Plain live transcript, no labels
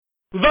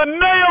The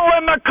nail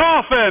in the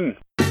coffin!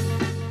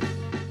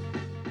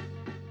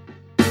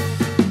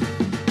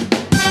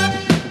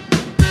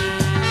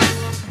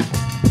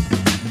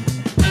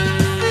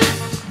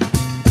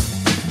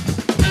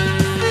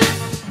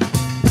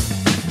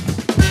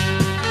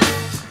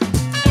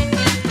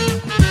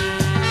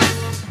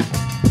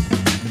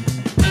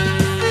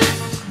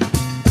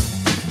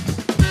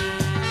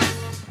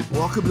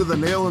 Welcome to The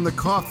Nail in the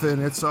Coffin.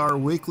 It's our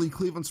weekly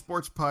Cleveland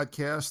sports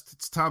podcast.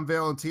 It's Tom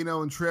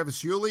Valentino and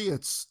Travis Yulee.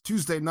 It's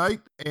Tuesday night,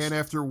 and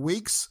after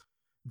weeks,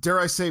 dare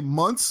I say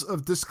months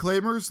of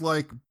disclaimers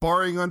like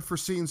barring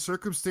unforeseen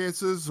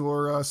circumstances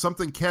or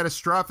something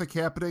catastrophic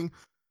happening,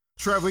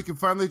 Trav, we can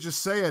finally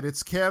just say it.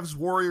 It's Cavs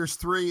Warriors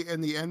 3 in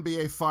the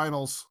NBA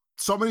Finals.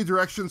 So many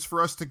directions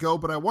for us to go,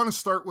 but I want to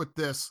start with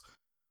this.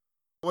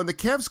 When the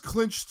Cavs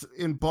clinched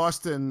in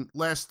Boston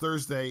last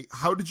Thursday,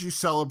 how did you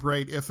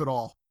celebrate, if at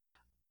all?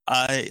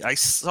 I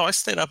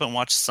stayed up and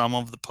watched some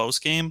of the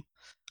post game,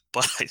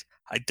 but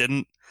I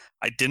didn't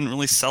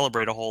really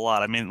celebrate a whole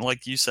lot. I mean,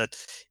 like you said,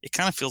 it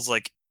kind of feels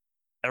like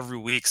every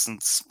week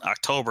since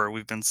October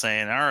we've been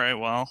saying, all right,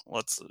 well,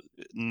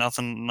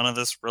 none of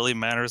this really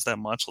matters that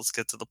much. Let's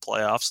get to the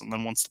playoffs. And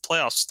then once the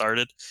playoffs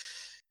started,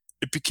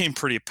 it became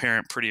pretty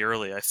apparent pretty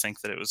early, I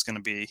think, that it was going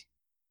to be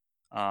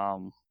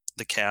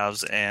the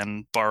Cavs,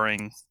 and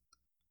barring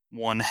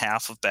one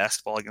half of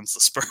basketball against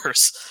the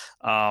Spurs,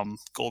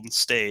 Golden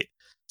State.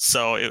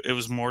 So it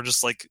was more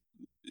just like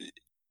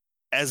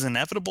as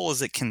inevitable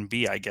as it can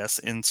be, I guess,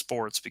 in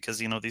sports, because,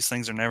 these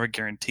things are never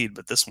guaranteed,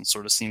 but this one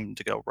sort of seemed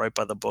to go right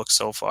by the book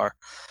so far.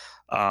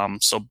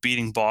 So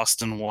beating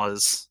Boston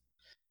was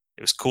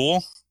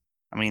cool.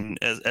 I mean,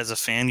 as a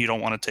fan, you don't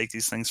want to take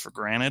these things for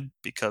granted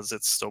because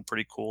it's still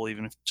pretty cool,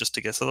 even if just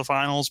to get to the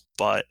finals,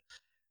 but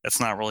that's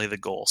not really the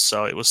goal.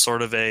 So it was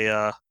sort of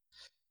I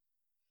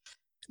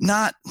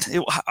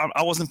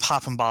wasn't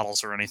popping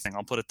bottles or anything.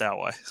 I'll put it that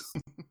way.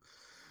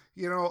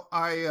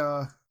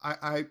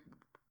 I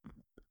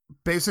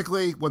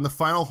basically, when the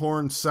final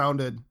horn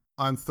sounded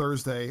on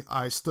Thursday,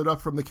 I stood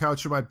up from the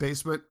couch in my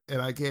basement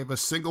and I gave a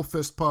single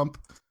fist pump,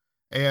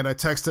 and I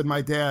texted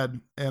my dad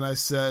and I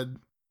said,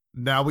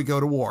 now we go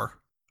to war.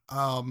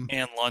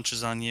 And lunch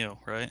is on you,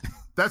 right?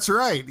 That's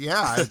right.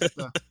 Yeah.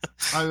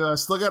 I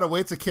still got to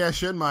wait to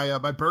cash in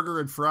my burger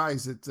and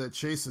fries at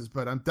Chase's,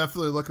 but I'm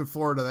definitely looking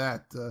forward to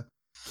that.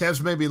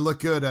 Cavs made me look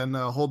good and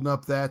holding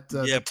up that.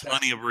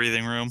 Plenty of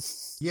breathing room.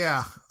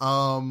 Yeah.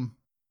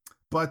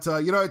 But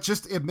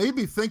it made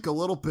me think a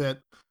little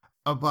bit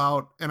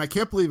about, and I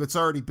can't believe it's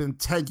already been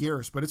 10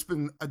 years, but it's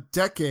been a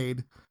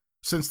decade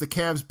since the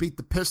Cavs beat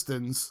the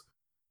Pistons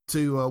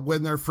to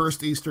win their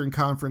first Eastern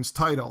Conference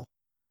title,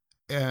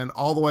 and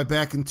all the way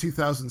back in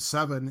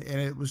 2007. And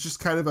it was just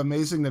kind of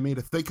amazing to me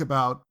to think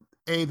about,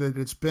 A, that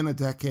it's been a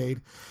decade,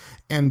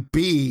 and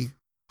B,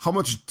 how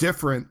much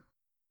different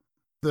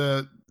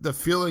the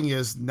feeling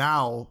is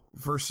now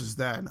versus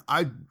then.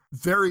 I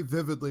very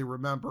vividly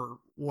remember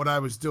what I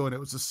was doing. It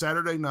was a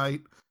Saturday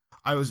night.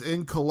 I was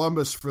in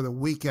Columbus for the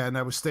weekend.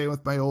 I was staying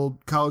with my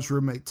old college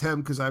roommate,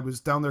 Tim, because I was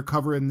down there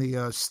covering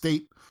the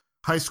state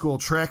high school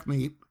track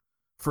meet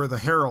for the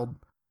Herald.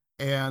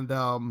 And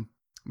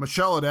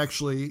Michelle had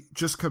actually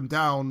just come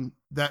down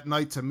that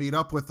night to meet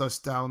up with us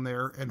down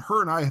there. And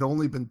her and I had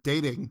only been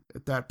dating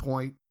at that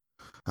point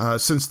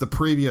since the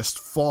previous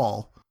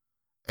fall.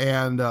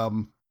 And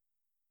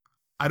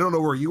I don't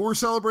know where you were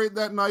celebrating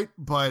that night,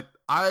 but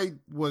I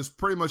was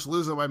pretty much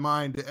losing my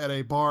mind at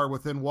a bar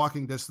within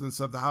walking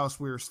distance of the house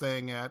we were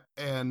staying at,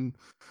 and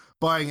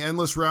buying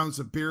endless rounds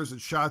of beers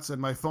and shots,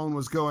 and my phone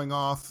was going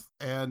off.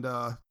 And,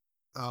 to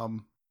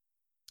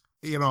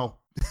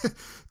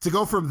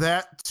go from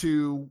that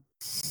to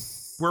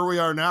where we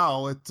are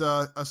now, it's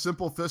a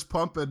simple fist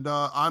pump and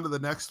on to the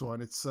next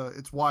one. It's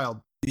wild.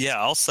 Yeah,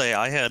 I'll say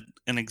I had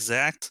an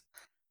exact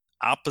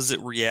opposite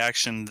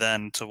reaction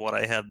then to what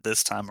I had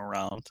this time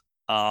around.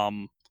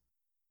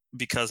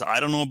 Because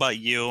I don't know about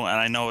you, and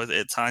I know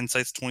it's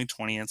hindsight's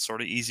 2020, and it's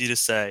sort of easy to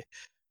say,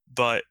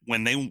 but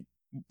when they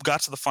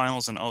got to the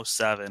finals in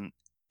 2007,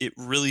 it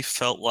really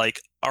felt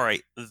like, all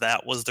right,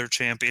 that was their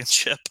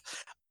championship.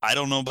 I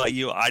don't know about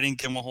you. I didn't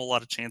give them a whole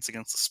lot of chance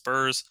against the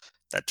Spurs.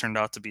 That turned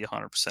out to be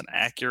 100%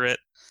 accurate.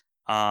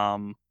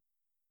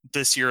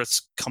 This year,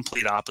 it's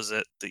complete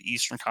opposite. The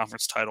Eastern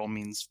Conference title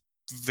means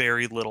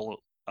very little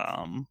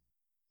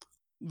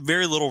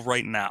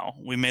right now.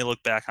 We may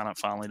look back on it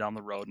finally down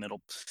the road, and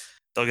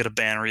they'll get a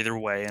banner either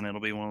way, and it'll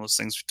be one of those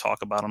things we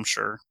talk about, I'm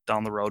sure,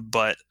 down the road.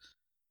 But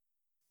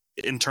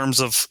in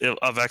terms of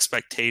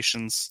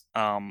expectations,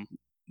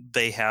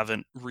 they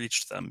haven't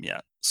reached them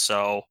yet.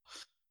 So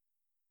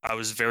I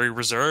was very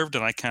reserved,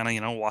 and I kind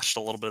of, watched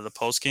a little bit of the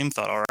post game,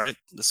 thought, all right,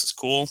 this is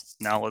cool.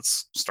 Now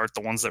let's start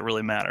the ones that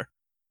really matter.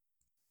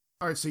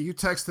 All right. So you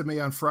texted me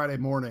on Friday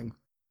morning.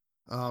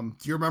 Do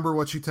you remember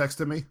what you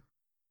texted me?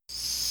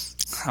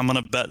 I'm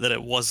going to bet that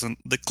it wasn't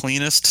the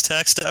cleanest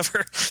text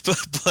ever,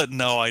 but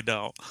no, I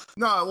don't.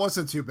 No, it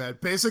wasn't too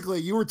bad. Basically,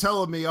 you were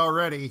telling me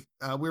already,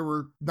 we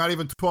were not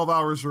even 12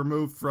 hours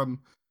removed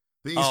from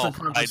the Eastern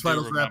Conference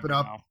Finals wrapping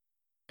up. Now.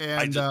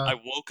 And I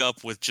woke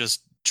up with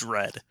just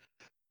dread.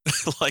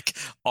 like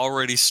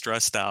already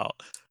stressed out.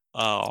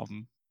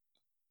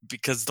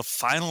 Because the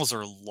finals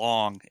are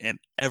long and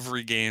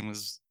every game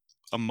is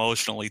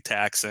emotionally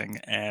taxing,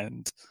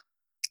 and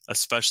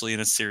especially in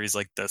a series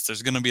like this,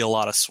 there's going to be a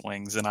lot of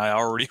swings, and I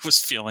already was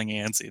feeling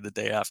antsy the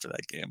day after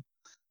that game.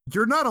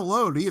 You're not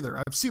alone either.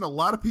 I've seen a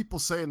lot of people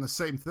saying the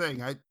same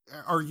thing.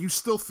 Are you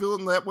still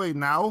feeling that way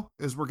now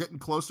as we're getting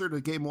closer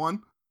to game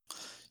one?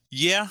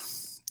 Yeah,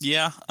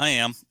 I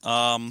am.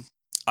 I'm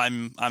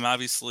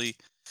obviously,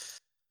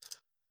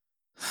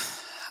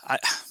 I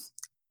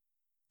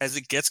as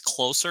it gets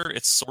closer,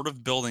 it's sort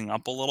of building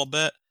up a little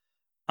bit.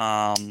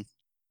 Um,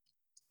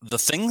 the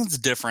thing that's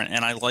different,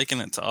 and I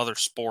liken it to other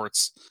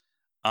sports,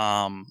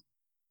 um,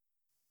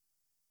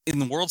 in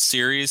the World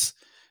Series,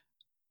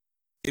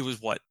 it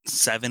was what,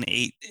 7,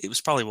 8, it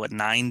was probably what,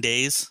 9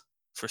 days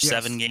for Yes.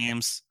 7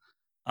 games.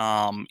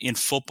 In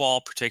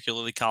football,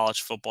 particularly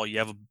college football, you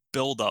have a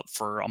build-up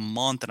for a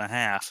month and a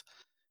half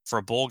for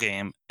a bowl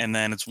game, and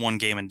then it's one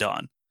game and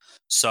done.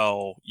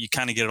 So you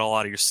kind of get it all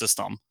out of your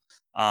system.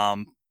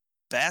 Um,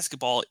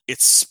 basketball,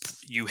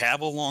 you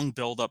have a long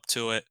build-up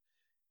to it,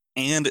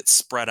 and it's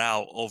spread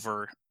out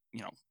over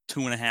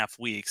 2.5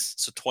 weeks,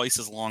 so twice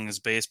as long as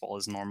baseball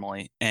is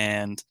normally.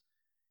 And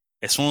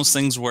it's one of those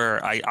things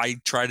where I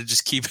try to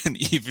just keep an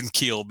even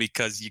keel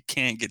because you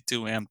can't get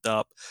too amped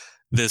up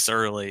this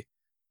early,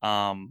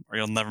 or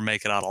you'll never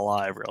make it out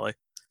alive, really.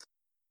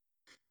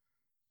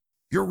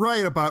 You're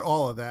right about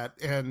all of that.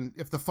 And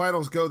if the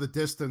finals go the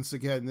distance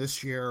again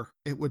this year,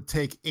 it would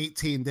take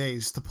 18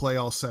 days to play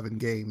all 7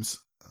 games.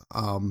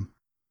 Um,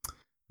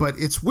 but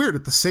it's weird.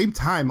 At the same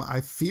time,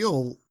 I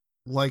feel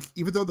like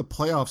even though the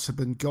playoffs have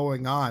been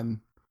going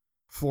on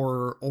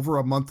for over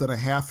a month and a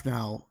half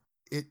now,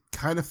 it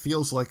kind of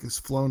feels like it's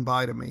flown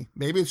by to me.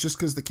 Maybe it's just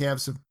because the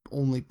Cavs have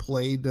only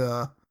played,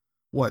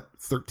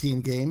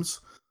 13 games?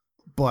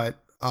 But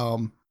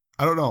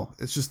I don't know.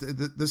 It's just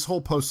this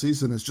whole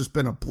postseason has just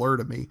been a blur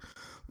to me.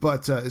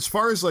 But as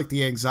far as like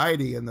the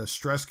anxiety and the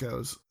stress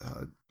goes,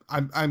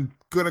 I'm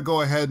gonna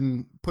go ahead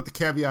and put the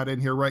caveat in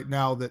here right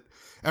now that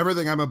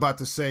everything I'm about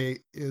to say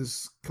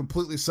is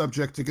completely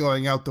subject to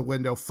going out the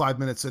window 5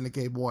 minutes into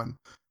game one.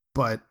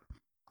 But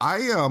I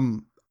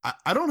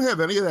don't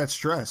have any of that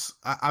stress.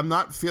 I'm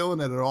not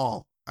feeling it at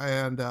all.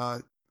 And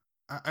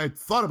I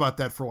thought about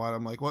that for a while.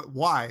 I'm like, what?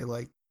 Why?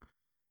 Like,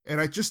 and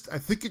I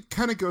think it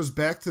kind of goes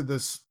back to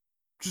this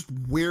just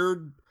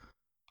weird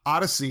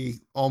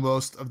odyssey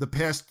almost of the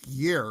past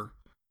year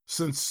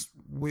since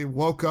we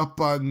woke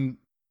up on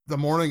the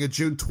morning of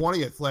June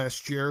 20th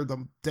last year,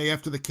 the day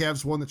after the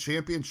Cavs won the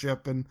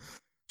championship. And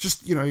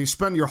just, you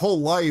spend your whole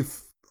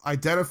life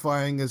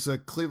identifying as a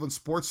Cleveland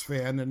sports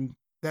fan, and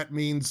that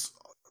means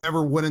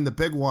ever winning the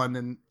big one,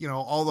 and,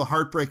 all the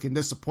heartbreak and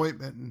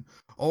disappointment and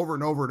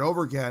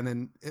over again.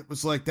 And it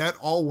was like that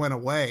all went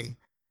away.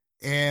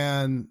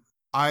 And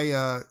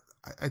I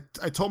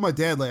told my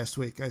dad last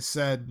week, I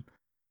said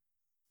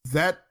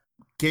that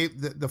game,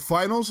 the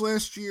finals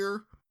last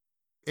year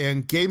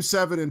and game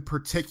 7 in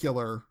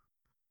particular,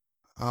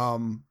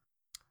 that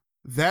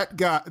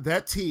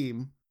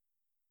team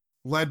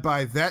led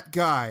by that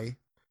guy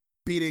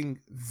beating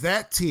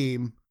that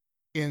team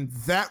in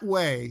that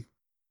way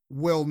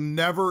will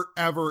never,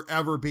 ever,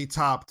 ever be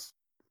topped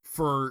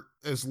for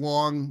as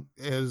long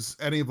as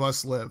any of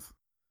us live.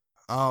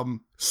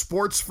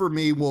 Sports for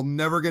me will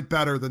never get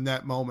better than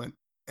that moment.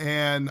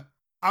 And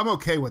I'm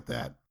okay with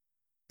that.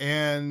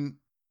 And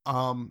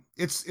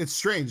it's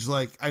strange.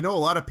 Like, I know a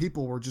lot of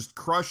people were just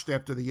crushed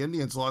after the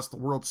Indians lost the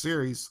World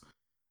Series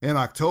in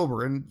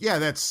October. And yeah,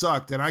 that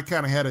sucked. And I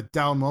kind of had a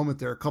down moment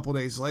there a couple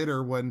days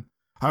later when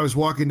I was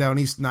walking down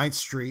East 9th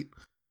Street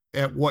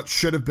at what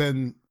should have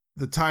been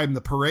the time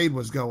the parade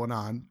was going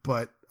on.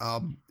 But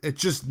it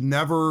just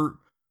never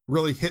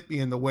really hit me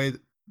in the way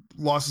that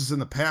losses in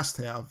the past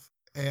have.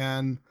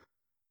 And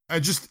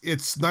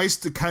it's nice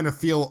to kind of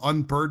feel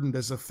unburdened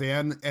as a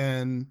fan.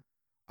 And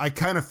I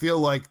kind of feel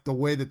like the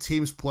way the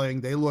team's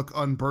playing, they look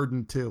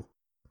unburdened too.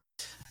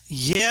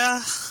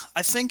 Yeah,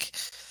 I think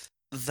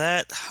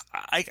that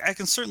I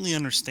can certainly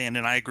understand,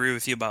 and I agree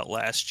with you about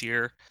last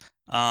year.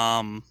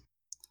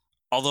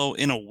 Although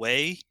in a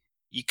way,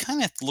 you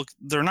kind of look,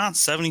 they're not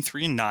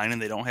 73-9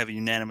 and they don't have a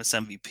unanimous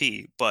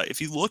MVP. But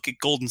if you look at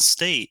Golden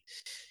State,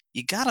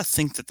 you got to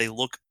think that they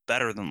look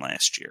better than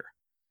last year.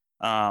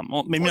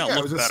 Well, maybe not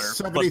look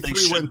better, but they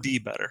should be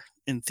better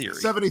in theory.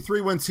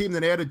 73-win team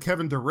that added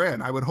Kevin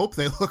Durant. I would hope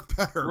they look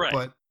better. Right.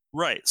 But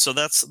right. So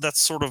that's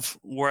sort of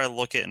where I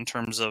look at in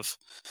terms of,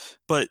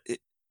 but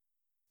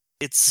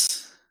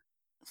it's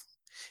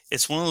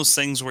one of those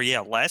things where,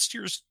 yeah, last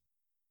year's,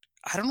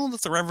 I don't know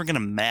that they're ever going to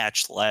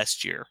match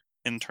last year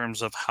in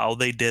terms of how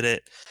they did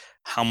it,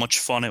 how much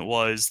fun it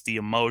was, the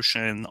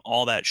emotion,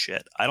 all that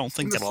shit. I don't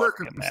think that'll ever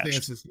get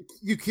matched.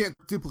 You can't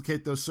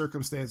duplicate those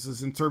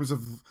circumstances in terms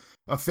of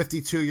a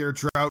 52-year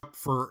drought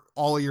for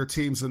all of your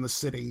teams in the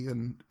city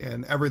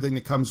and everything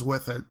that comes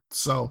with it.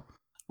 So,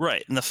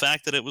 right. And the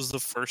fact that it was the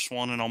first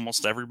one in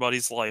almost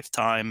everybody's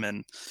lifetime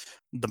and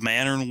the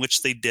manner in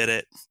which they did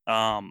it,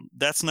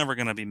 that's never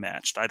going to be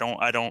matched. I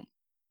don't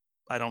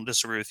I don't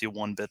disagree with you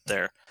one bit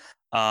there.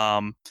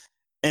 And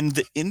in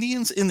the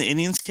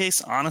Indians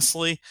case,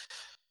 honestly,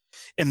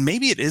 and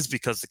maybe it is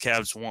because the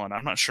Cavs won.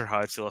 I'm not sure how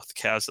I'd feel if the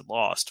Cavs had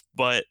lost,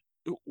 but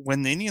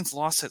when the Indians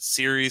lost that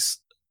series,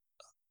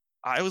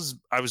 I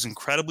was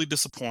incredibly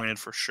disappointed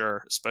for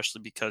sure,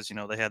 especially because,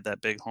 they had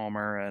that big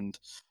homer and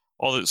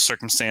all the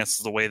circumstances,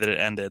 the way that it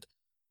ended.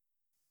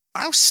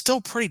 I was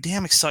still pretty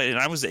damn excited.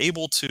 I was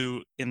able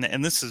to,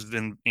 and this has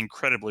been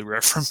incredibly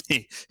rare for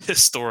me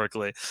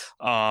historically.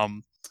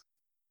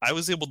 I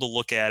was able to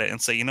look at it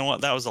and say, you know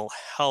what, that was a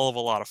hell of a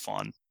lot of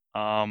fun.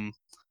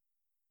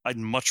 I'd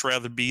much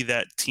rather be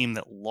that team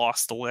that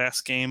lost the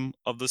last game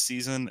of the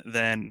season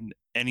than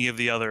any of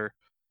the other,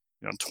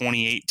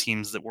 28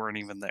 teams that weren't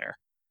even there.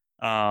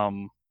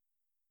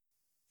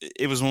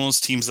 It was one of those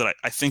teams that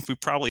I think we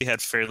probably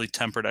had fairly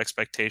tempered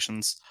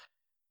expectations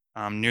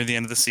near the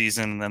end of the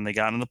season, and then they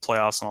got into the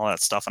playoffs and all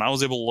that stuff. And I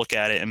was able to look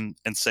at it and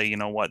say, you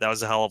know what, that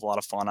was a hell of a lot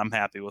of fun. I'm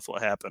happy with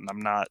what happened.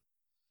 I'm not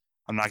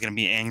going to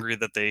be angry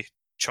that they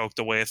choked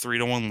away a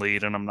 3-1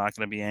 lead, and I'm not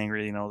going to be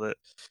angry, that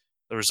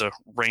there was a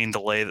rain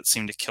delay that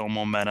seemed to kill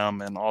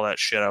momentum and all that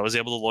shit. I was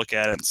able to look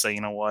at it and say,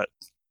 you know what,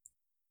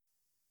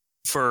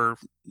 for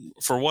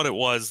what it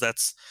was,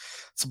 it's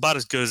about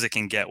as good as it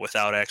can get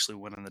without actually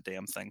winning the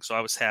damn thing. So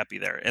I was happy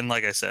there. And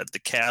like I said, the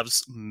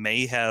Cavs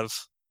may have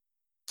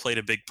played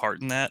a big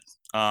part in that.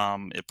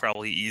 It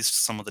probably eased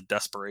some of the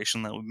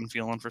desperation that we've been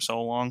feeling for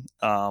so long.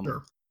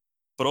 Sure.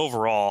 But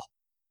overall,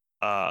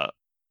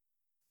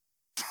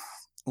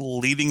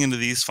 leading into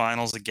these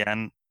finals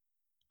again,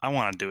 I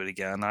want to do it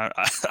again.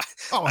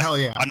 Oh, hell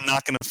yeah. I'm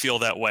not going to feel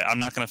that way. I'm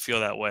not going to feel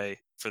that way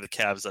for the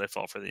Cavs that I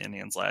felt for the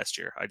Indians last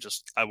year.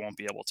 I won't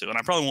be able to. And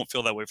I probably won't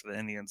feel that way for the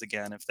Indians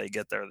again if they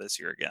get there this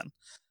year again.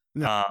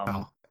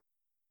 No.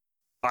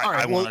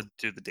 I want to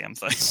do the damn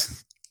thing.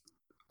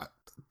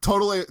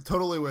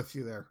 Totally with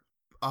you there.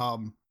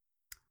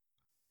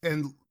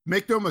 And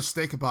make no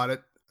mistake about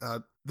it,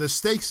 the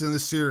stakes in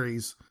this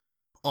series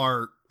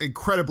are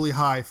incredibly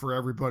high for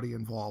everybody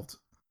involved.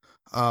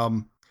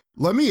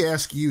 Let me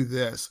ask you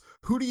this.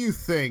 Who do you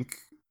think,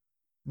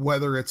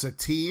 whether it's a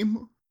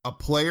team, a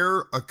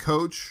player, a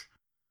coach,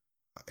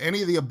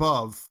 any of the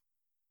above,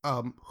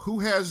 who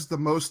has the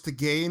most to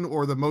gain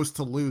or the most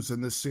to lose in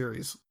this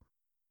series?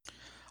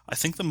 I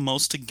think the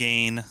most to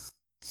gain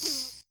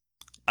is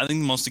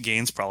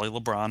probably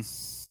LeBron.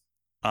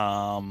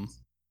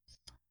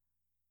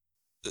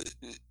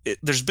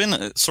 There's been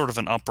a sort of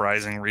an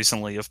uprising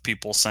recently of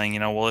people saying,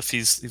 well,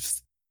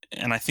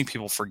 and I think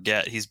people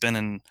forget he's been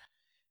in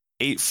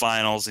 8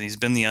 finals and he's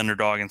been the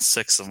underdog in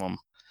 6 of them.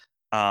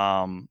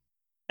 And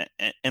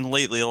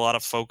lately a lot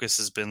of focus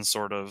has been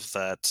sort of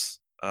that,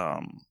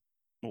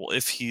 well,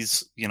 if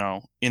he's,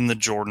 in the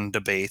Jordan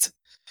debate,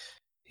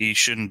 he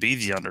shouldn't be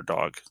the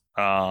underdog.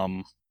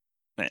 And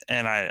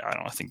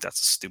I think that's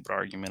a stupid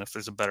argument. If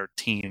there's a better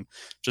team,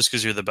 just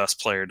because you're the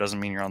best player doesn't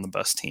mean you're on the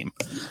best team.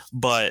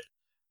 But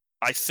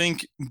I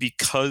think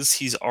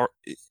because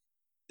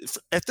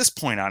at this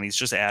point on, he's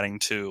just adding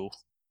to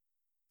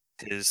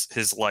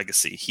his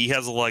legacy. He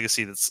has a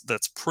legacy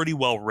that's pretty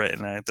well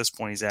written, and at this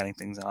point he's adding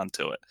things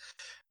onto it.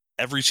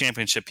 Every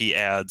championship he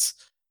adds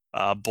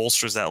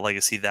bolsters that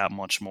legacy that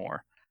much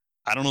more.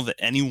 I don't know that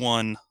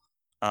anyone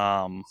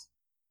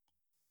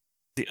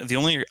the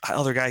only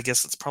other guy I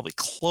guess that's probably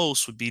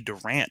close would be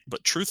Durant,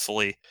 but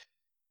truthfully,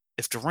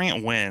 if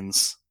Durant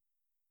wins,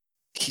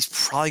 he's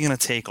probably going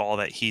to take all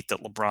that heat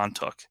that LeBron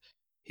took.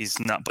 He's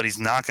not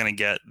going to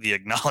get the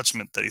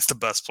acknowledgement that he's the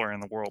best player in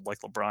the world like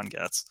LeBron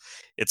gets.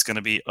 It's going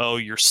to be, oh,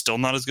 you're still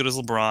not as good as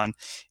LeBron,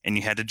 and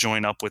you had to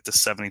join up with the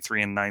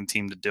 73-9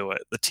 team to do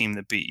it, the team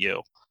that beat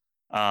you.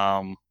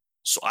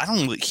 So I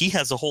don't know. He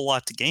has a whole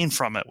lot to gain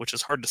from it, which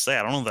is hard to say.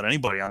 I don't know that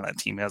anybody on that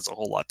team has a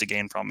whole lot to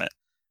gain from it,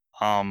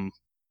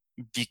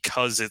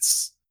 because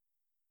it's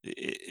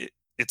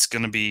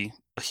going to be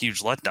a huge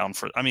letdown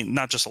for. I mean,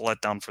 not just a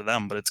letdown for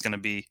them, but it's going to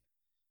be.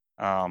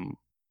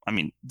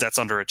 That's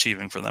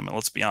underachieving for them. And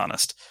let's be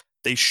honest,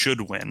 they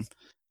should win,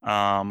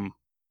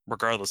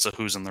 regardless of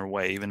who's in their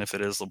way, even if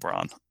it is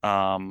LeBron.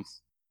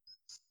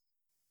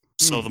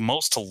 So the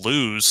most to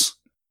lose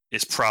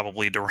is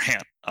probably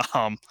Durant.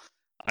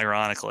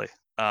 Ironically,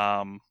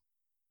 that's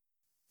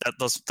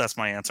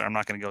my answer. I'm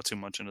not going to go too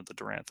much into the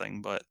Durant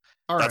thing, but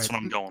that's what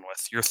I'm going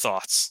with. Your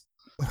thoughts?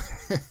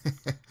 The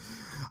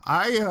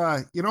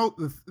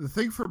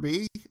thing for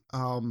me,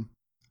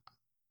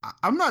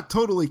 I'm not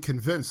totally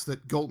convinced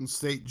that Golden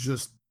State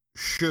just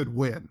should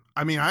win.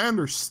 I mean, I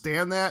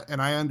understand that,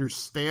 and I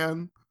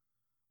understand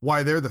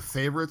why they're the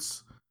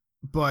favorites,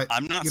 but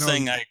I'm not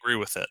saying I agree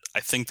with it. I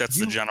think that's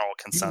the general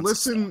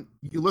consensus.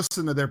 You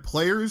listen to their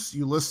players,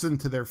 you listen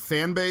to their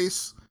fan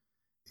base,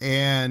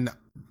 and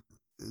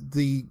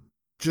the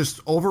just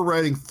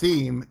overriding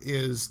theme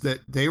is that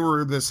they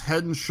were this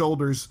head and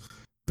shoulders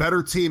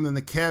better team than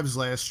the Cavs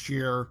last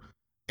year,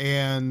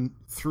 and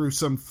through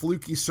some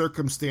fluky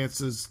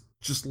circumstances,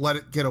 just let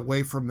it get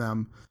away from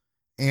them.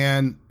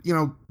 And,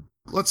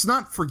 let's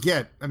not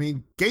forget,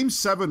 Game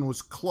 7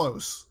 was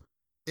close.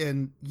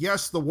 And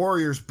yes, the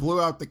Warriors blew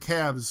out the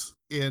Cavs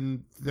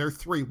in their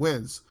 3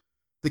 wins,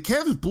 the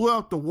Cavs blew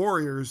out the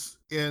Warriors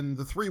in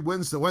the 3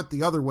 wins that went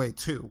the other way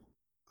too.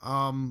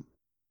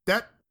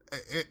 That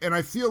and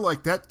I feel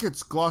like that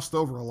gets glossed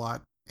over a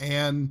lot.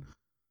 And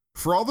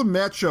for all the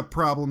matchup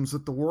problems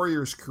that the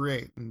Warriors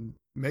create, and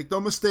make no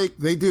mistake,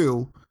 they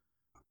do,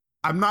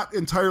 I'm not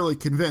entirely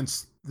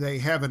convinced they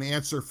have an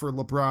answer for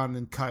LeBron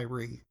and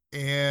Kyrie.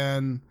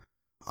 And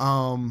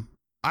I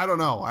don't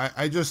know.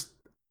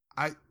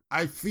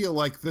 I feel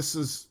like this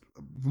is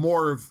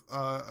more of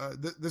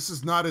this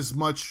is not as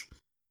much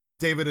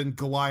David and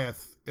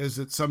Goliath as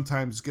it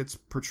sometimes gets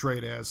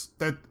portrayed as.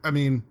 That, I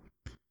mean,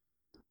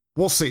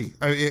 we'll see.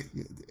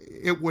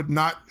 It would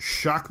not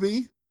shock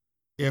me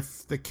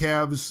if the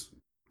Cavs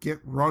get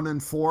run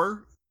in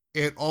 4.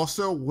 It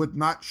also would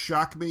not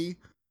shock me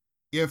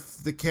if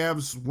the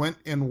Cavs went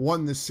and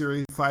won this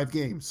series 5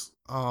 games.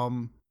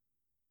 I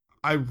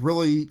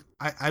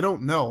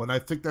don't know, and I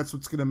think that's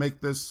what's going to make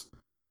this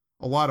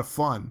a lot of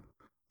fun.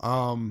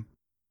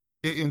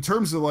 In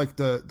terms of like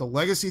the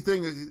legacy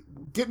thing,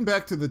 getting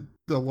back to the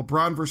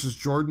LeBron versus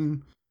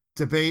Jordan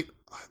debate,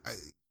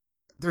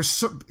 there's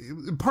some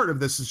part of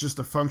this is just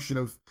a function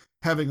of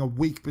having a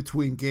week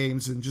between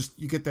games, and just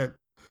you get that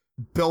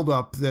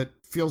buildup that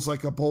feels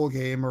like a bowl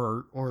game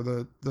or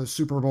the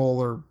Super Bowl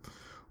or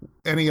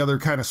any other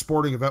kind of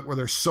sporting event where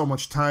there's so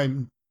much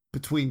time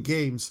between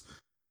games,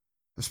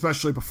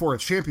 especially before a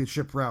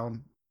championship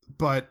round.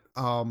 But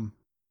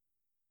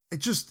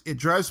it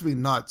drives me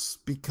nuts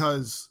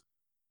because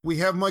we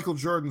have Michael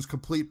Jordan's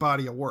complete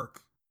body of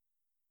work.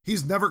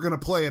 He's never going to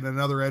play in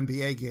another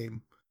NBA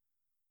game.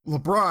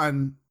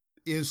 LeBron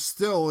is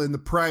still in the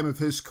prime of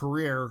his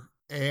career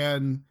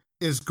and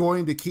is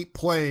going to keep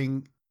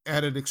playing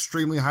at an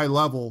extremely high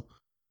level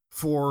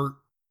for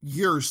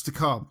years to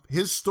come.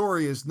 His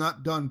story is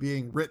not done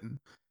being written.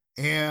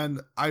 And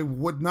I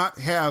would not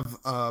have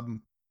a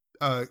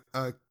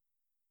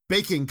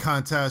baking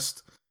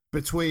contest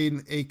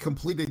between a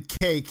completed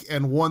cake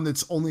and one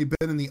that's only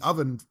been in the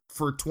oven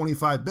for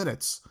 25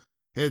 minutes.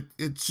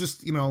 It's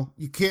just,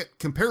 you can't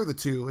compare the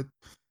two.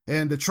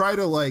 And to try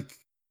to like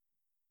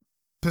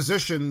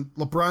position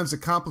LeBron's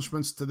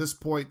accomplishments to this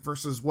point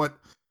versus what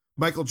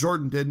Michael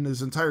Jordan did in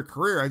his entire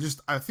career,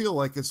 I feel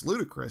like it's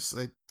ludicrous.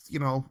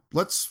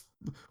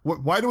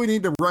 Why do we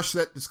need to rush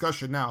that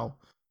discussion now,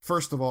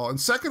 first of all? And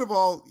second of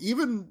all,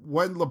 even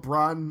when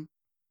LeBron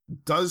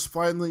does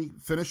finally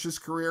finish his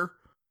career,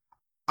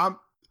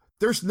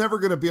 there's never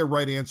going to be a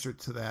right answer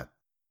to that.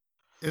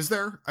 Is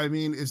there? I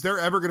mean, is there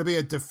ever going to be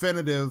a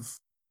definitive,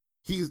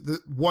 the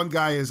one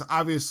guy is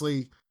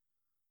obviously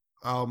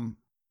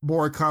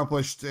more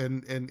accomplished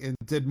and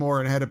did more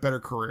and had a better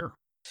career?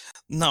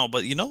 No,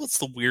 but you know what's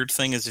the weird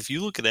thing is if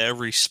you look at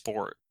every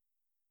sport,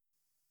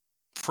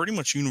 pretty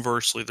much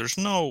universally, there's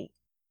no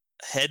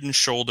head and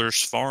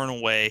shoulders, far and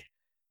away,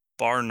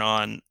 bar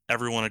none,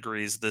 everyone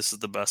agrees this is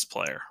the best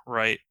player,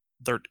 right?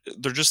 There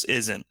just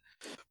isn't.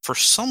 For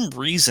some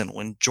reason,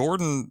 when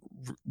Jordan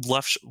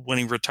left, when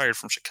he retired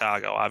from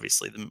Chicago,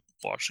 obviously the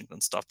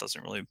Washington stuff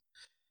doesn't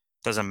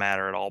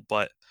matter at all,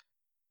 but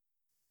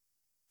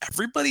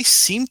everybody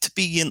seemed to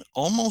be in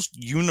almost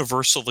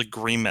universal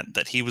agreement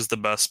that he was the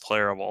best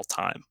player of all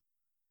time.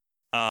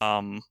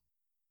 And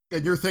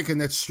you're thinking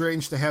that's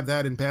strange to have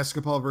that in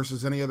basketball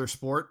versus any other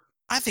sport?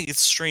 I think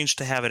it's strange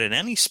to have it in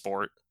any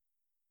sport,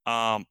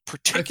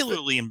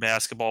 particularly in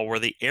basketball where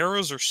the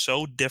eras are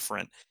so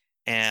different.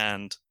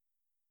 And,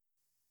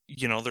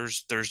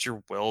 there's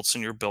your Wilts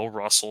and your Bill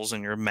Russells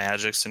and your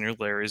Magics and your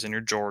Larrys and your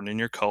Jordan and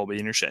your Kobe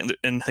and your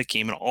and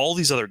Hakeem and all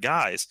these other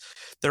guys.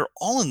 They're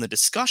all in the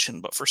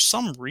discussion, but for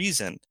some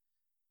reason,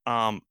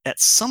 at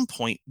some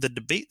point, the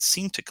debate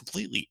seemed to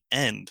completely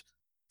end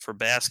for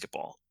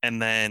basketball.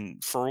 And then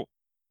for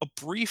a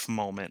brief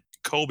moment,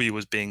 Kobe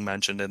was being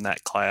mentioned in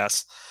that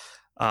class,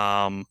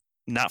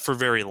 not for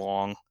very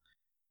long.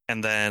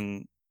 And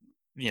then,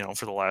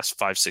 for the last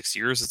 5-6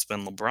 years, it's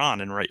been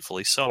LeBron, and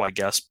rightfully so, I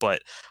guess.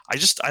 But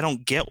I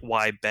don't get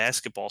why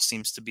basketball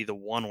seems to be the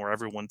one where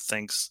everyone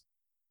thinks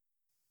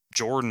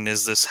Jordan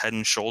is this head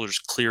and shoulders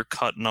clear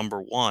cut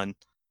number one.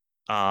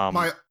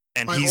 And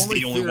he's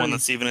the only one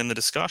that's even in the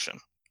discussion.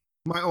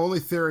 My only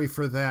theory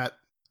for that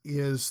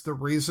is the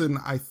reason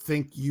I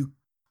think you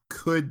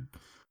could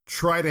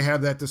try to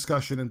have that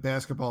discussion in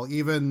basketball,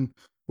 even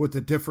with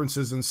the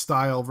differences in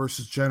style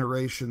versus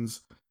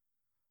generations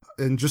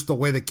and just the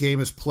way the game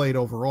is played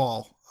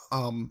overall.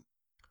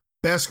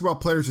 Basketball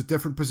players at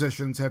different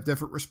positions have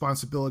different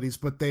responsibilities,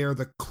 but they are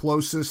the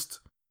closest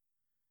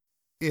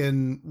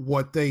in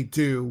what they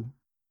do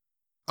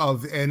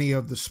of any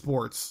of the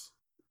sports.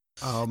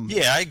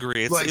 Yeah, I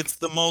agree. It's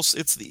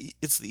the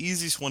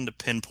easiest one to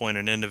pinpoint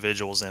an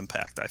individual's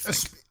impact, I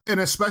think. And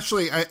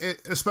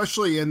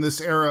especially in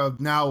this era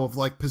now of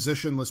like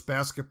positionless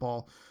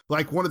basketball,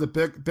 like one of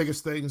the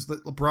biggest things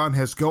that LeBron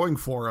has going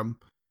for him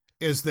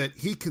is that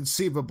he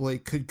conceivably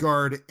could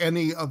guard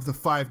any of the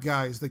 5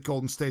 guys that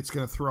Golden State's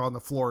going to throw on the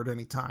floor at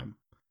any time.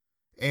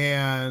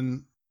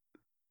 And,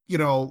 if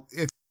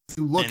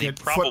you look at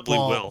probably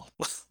football,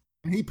 will.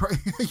 And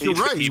you're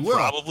right. He will.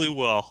 Probably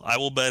will. I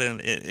will bet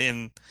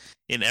in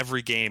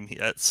every game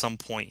at some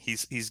point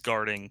he's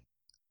guarding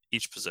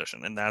each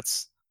position, and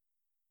that's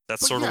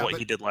sort of what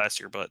he did last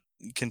year. But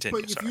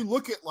continue. But if you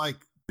look at like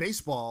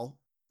baseball,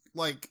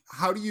 like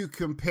how do you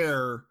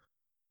compare?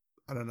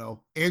 I don't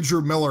know,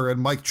 Andrew Miller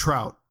and Mike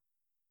Trout.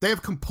 They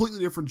have completely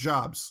different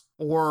jobs.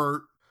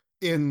 Or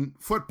in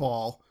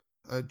football,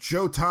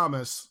 Joe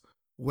Thomas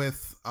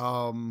with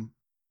Tom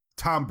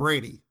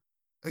Brady.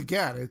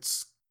 Again,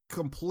 it's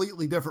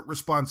completely different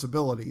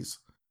responsibilities.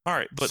 All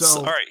right, but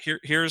all right,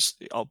 here's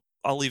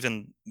I'll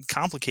even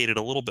complicate it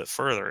a little bit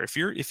further. If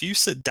you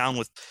sit down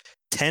with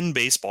 10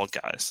 baseball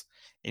guys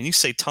and you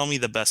say, "Tell me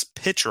the best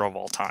pitcher of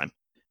all time,"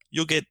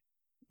 you'll get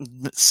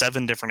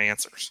 7 different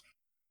answers.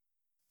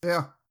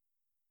 Yeah.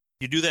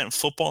 You do that in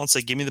football and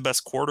say, "Give me the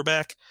best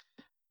quarterback,"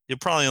 you'll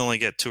probably only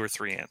get 2 or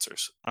 3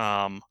 answers.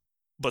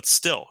 But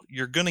still,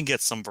 you're going to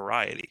get some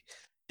variety.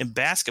 In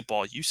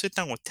basketball, you sit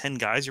down with 10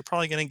 guys, you're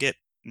probably going to get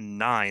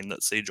 9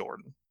 that say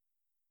Jordan.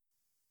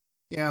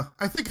 Yeah,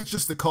 I think it's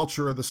just the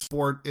culture of the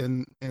sport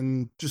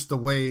and just the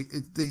way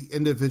the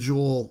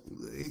individual.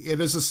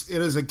 It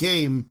is a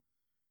game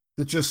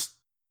that just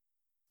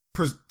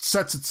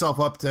sets itself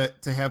up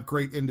to have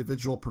great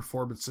individual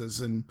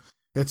performances, and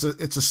it's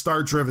a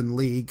star-driven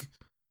league,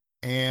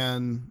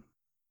 and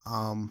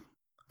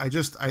I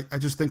just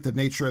think the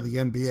nature of the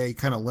NBA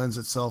kind of lends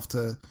itself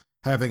to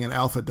having an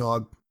alpha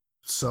dog.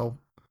 So,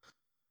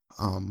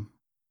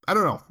 I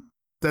don't know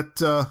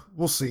that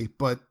we'll see,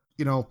 but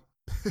you know,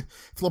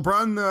 if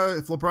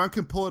LeBron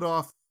can pull it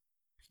off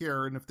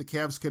here, and if the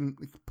Cavs can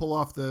pull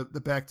off the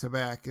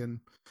back-to-back, and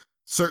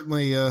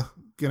certainly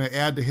going to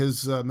add to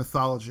his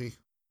mythology.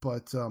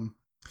 But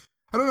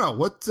I don't know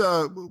what.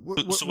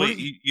 So wait,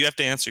 you have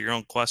to answer your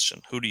own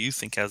question. Who do you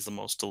think has the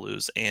most to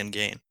lose and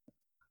gain?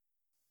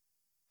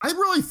 I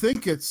really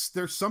think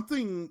there's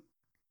something.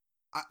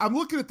 I'm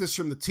looking at this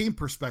from the team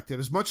perspective.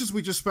 As much as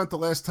we just spent the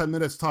last 10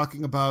 minutes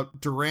talking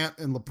about Durant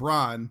and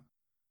LeBron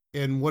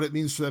and what it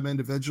means for them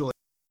individually,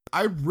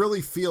 I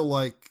really feel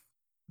like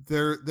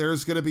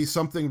there's going to be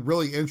something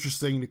really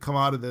interesting to come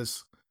out of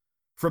this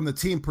from the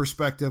team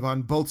perspective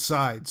on both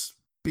sides,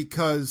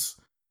 because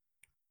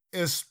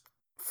as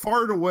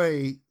far and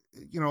away,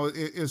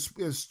 is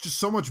just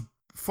so much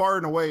far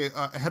and away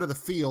ahead of the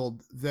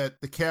field that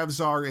the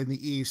Cavs are in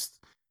the East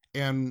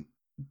and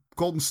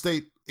Golden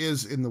State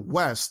is in the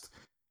West.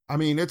 I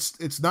mean,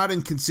 it's not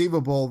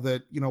inconceivable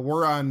that,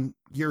 we're on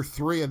year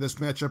 3 of this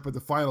matchup of the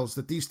finals,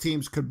 that these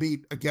teams could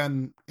meet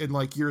again in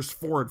like years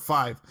 4 and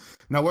 5.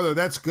 Now, whether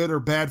that's good or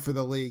bad for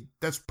the league,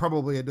 that's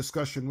probably a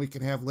discussion we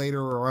can have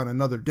later or on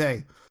another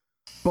day.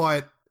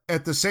 But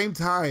at the same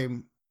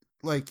time,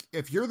 like,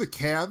 if you're the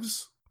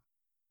Cavs,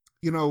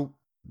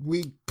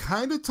 we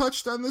kind of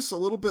touched on this a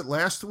little bit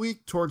last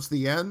week towards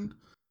the end.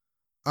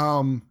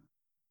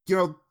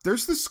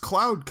 There's this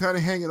cloud kind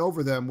of hanging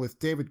over them with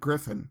David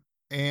Griffin.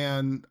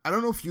 And I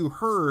don't know if you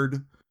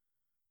heard,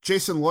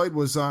 Jason Lloyd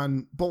was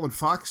on Bull and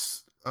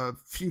Fox a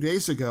few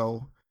days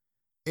ago,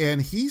 and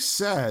he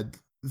said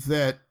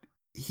that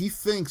he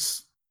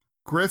thinks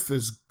Griff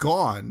is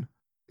gone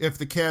if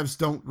the Cavs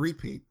don't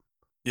repeat.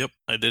 Yep,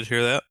 I did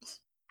hear that.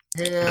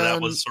 And that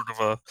was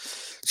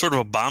sort of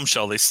a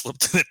bombshell they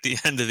slipped in at the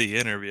end of the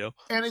interview.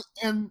 And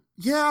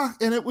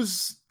it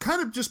was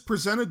kind of just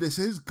presented as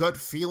his gut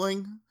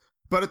feeling,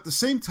 but at the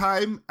same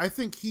time, I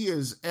think he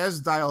is as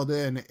dialed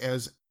in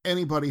as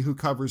anybody who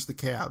covers the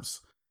Cavs.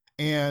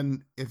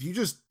 And if you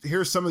just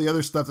hear some of the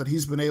other stuff that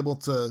he's been able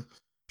to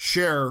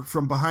share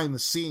from behind the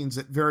scenes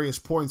at various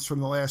points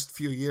from the last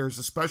few years,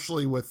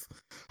 especially with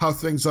how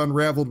things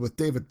unraveled with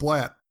David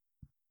Blatt,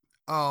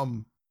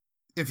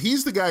 if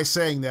he's the guy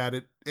saying that,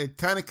 it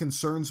kind of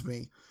concerns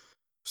me.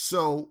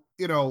 So,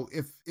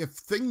 if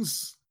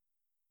things,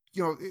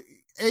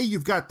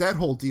 you've got that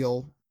whole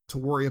deal to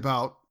worry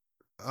about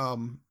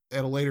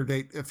at a later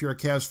date if you're a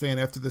Cavs fan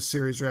after this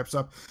series wraps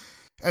up.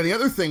 And the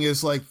other thing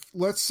is, like,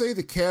 let's say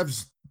the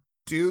Cavs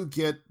do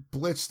get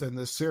blitzed in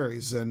this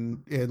series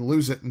and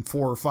lose it in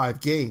 4 or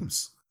 5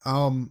 games.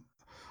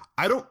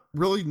 I don't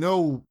really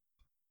know,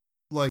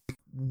 like,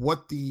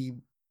 what the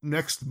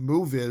next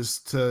move is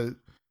to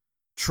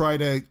try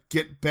to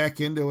get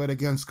back into it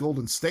against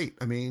Golden State.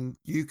 I mean,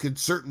 you could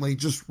certainly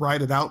just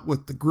ride it out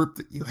with the group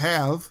that you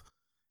have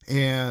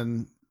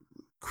and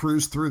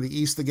cruise through the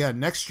East again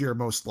next year,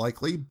 most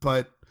likely,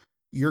 but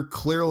you're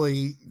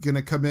clearly going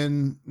to come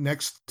in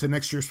next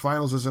year's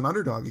finals as an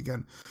underdog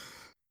again.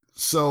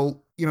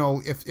 So,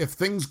 if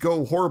things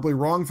go horribly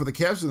wrong for the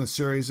Cavs in the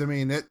series, I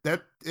mean,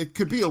 it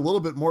could be a little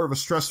bit more of a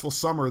stressful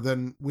summer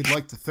than we'd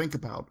like to think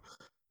about.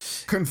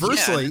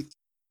 Conversely,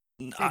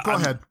 go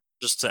ahead.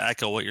 Just to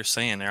echo what you're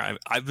saying there,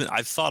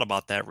 I've thought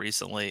about that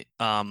recently.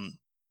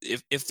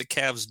 If the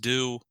Cavs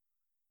do,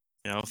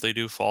 if they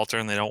do falter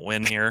and they don't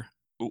win here,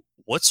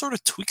 what sort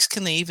of tweaks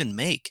can they even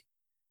make?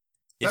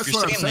 If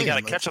you're saying they got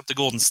to catch up to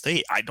Golden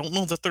State, I don't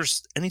know that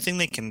there's anything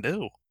they can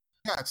do.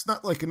 Yeah, it's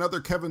not like another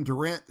Kevin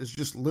Durant is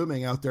just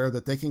looming out there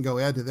that they can go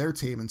add to their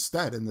team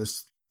instead in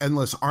this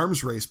endless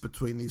arms race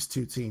between these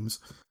two teams.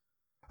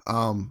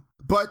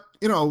 But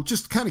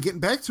just kind of getting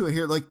back to it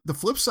here, like the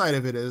flip side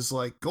of it is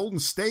like Golden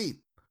State.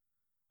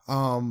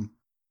 Um,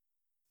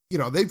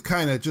 they've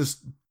kind of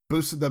just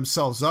boosted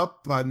themselves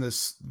up on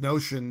this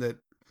notion that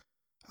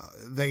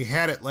they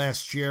had it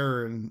last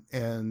year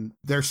and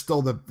they're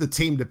still the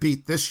team to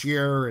beat this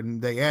year,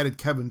 and they added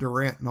Kevin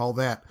Durant and all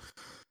that.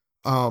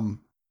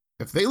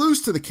 If they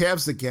lose to the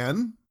Cavs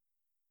again,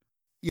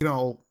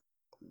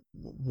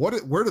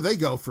 where do they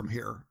go from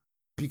here?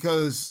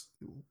 Because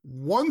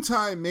one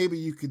time maybe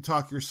you could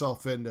talk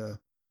yourself into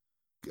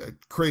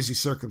crazy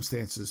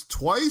circumstances.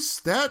 Twice,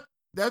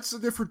 that's a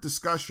different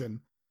discussion.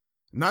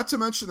 Not to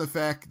mention the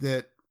fact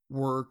that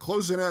we're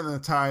closing in on a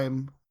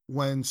time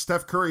when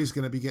Steph Curry is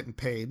going to be getting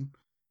paid,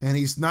 and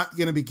he's not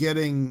going to be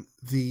getting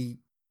the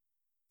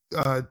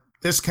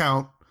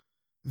discount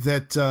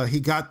that he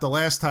got the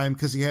last time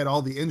because he had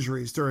all the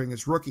injuries during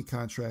his rookie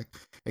contract.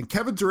 And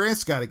Kevin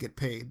Durant's got to get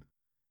paid.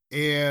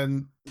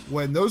 And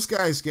when those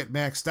guys get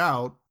maxed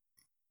out,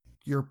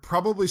 you're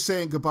probably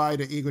saying goodbye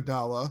to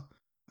Iguodala.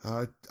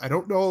 I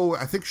don't know.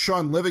 I think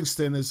Sean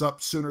Livingston is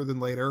up sooner than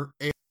later.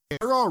 And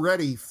they're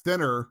already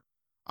thinner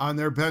on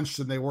their bench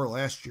than they were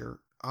last year.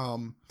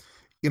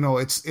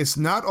 It's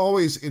not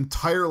always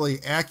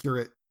entirely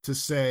accurate to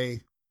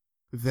say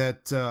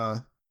that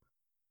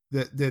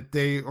that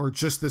they are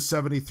just the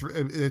 73.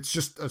 It's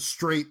just a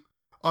straight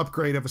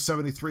upgrade of a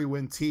 73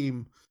 win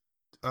team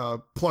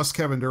plus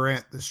Kevin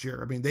Durant this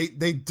year. I mean,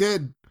 they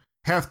did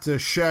have to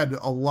shed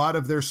a lot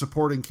of their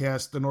supporting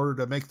cast in order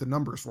to make the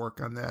numbers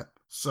work on that.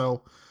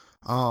 So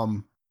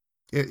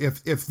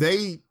if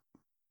they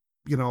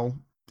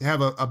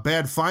have a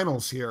bad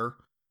finals here,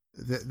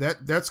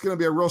 that's going to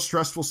be a real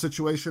stressful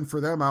situation for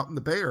them out in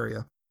the Bay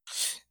Area.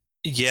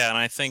 Yeah, and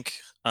I think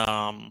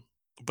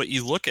but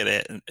you look at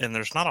it and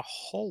there's not a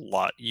whole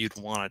lot you'd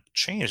want to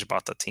change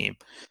about the team.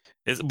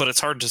 But it's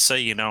hard to say,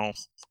 you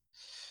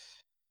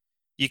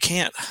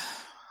can't,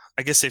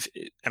 I guess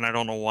and I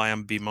don't know why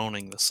I'm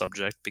bemoaning the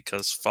subject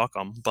because fuck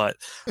them, but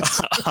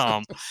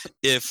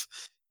if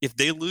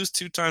they lose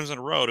 2 times in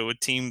a row to a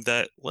team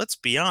that, let's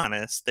be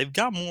honest, they've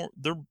got more,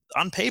 they're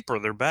on paper,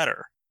 they're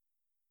better.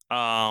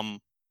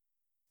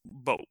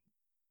 But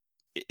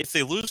if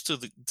they lose to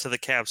the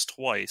Cavs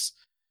twice,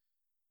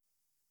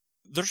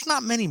 there's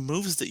not many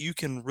moves that you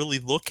can really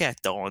look at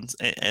though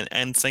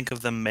and think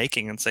of them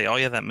making and say, oh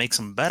yeah, that makes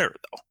them better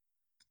though.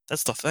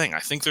 That's the thing. I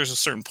think there's a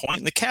certain point,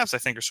 and the Cavs I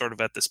think are sort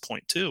of at this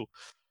point too,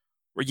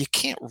 where you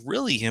can't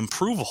really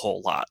improve a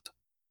whole lot.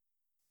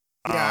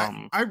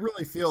 Yeah, I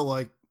really feel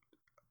like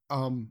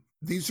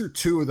these are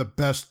 2 of the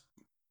best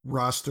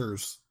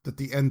rosters that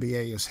the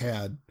NBA has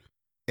had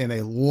in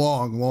a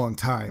long, long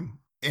time.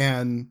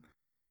 And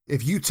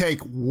if you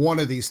take one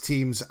of these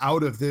teams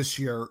out of this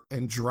year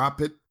and drop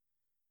it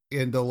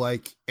into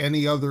like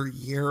any other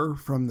year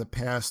from the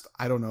past,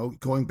 I don't know,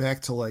 going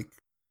back to like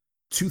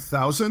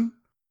 2000,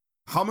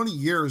 how many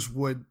years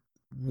would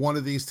one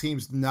of these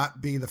teams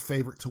not be the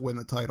favorite to win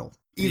the title?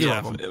 Either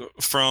of them.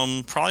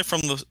 From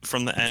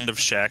the end of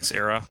Shaq's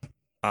era.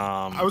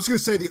 I was going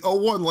to say the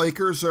 01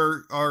 Lakers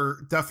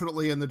are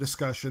definitely in the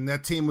discussion.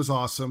 That team was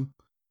awesome.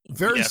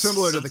 Very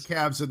similar to the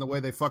Cavs in the way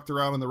they fucked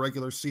around in the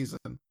regular season.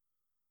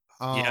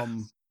 Yeah.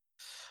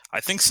 I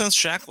think since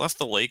Shaq left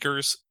the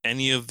Lakers,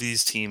 any of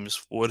these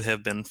teams would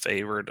have been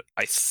favored.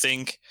 I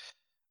think.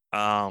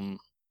 Do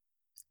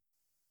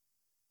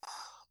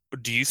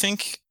you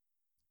think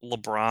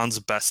LeBron's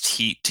best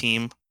Heat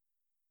team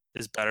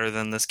is better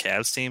than this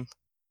Cavs team?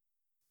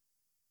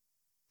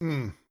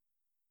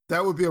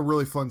 That would be a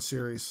really fun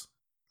series.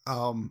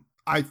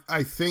 I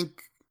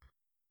think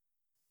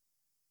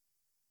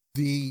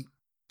the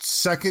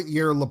second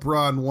year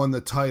LeBron won the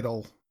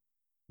title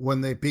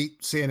when they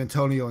beat San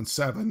Antonio in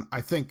 7,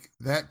 I think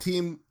that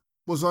team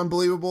was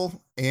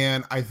unbelievable.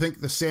 And I think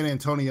the San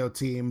Antonio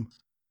team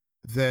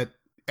that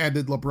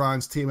ended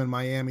LeBron's team in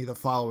Miami the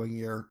following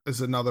year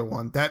is another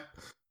one.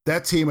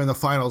 That team in the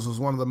finals was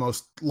one of the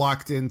most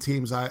locked in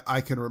teams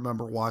I can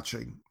remember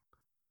watching.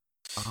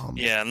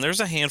 Yeah, and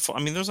there's a handful.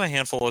 I mean, there's a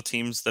handful of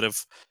teams that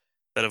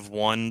have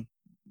won,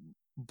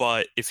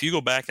 but if you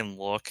go back and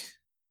look,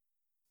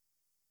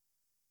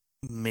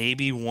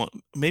 maybe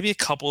a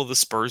couple of the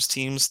Spurs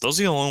teams, those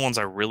are the only ones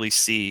I really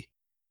see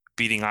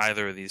beating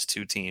either of these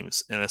 2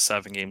 teams in a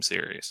 7-game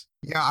series.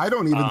 Yeah, I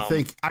don't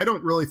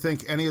really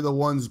think any of the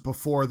ones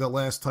before the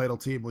last title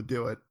team would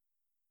do it.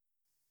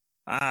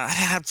 I'd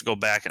have to go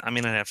back. I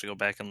mean, I'd have to go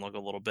back and look a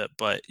little bit,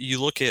 but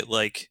you look at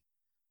like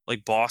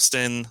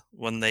Boston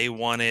when they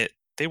won it,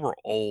 they were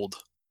old.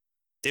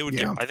 They would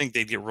I think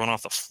they'd get run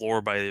off the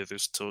floor by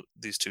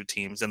these two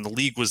teams. And the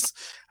league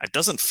it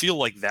doesn't feel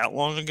like that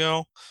long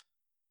ago,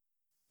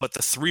 but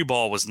the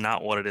 3-ball was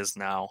not what it is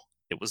now.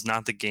 It was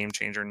not the game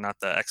changer, not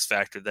the X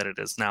factor that it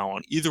is now.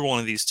 On either one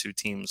of these 2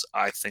 teams,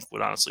 I think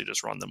would honestly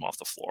just run them off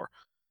the floor.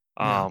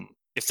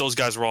 If those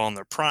guys were all in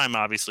their prime,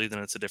 obviously, then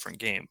it's a different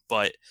game.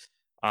 But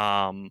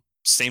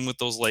same with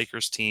those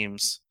Lakers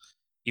teams,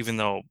 even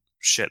though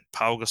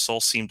Pau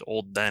Gasol seemed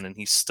old then, and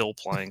he's still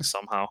playing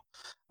somehow.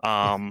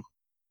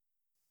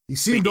 He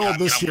seemed old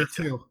this year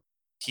too.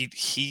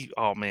 He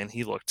oh man,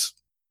 he looked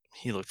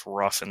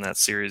rough in that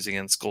series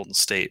against Golden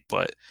State,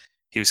 but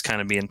he was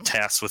kind of being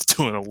tasked with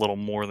doing a little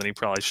more than he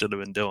probably should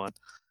have been doing.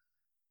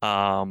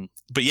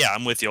 But yeah,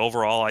 I'm with you.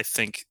 Overall, I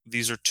think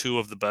these are two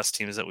of the best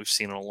teams that we've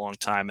seen in a long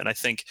time, and I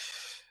think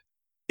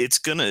it's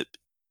gonna,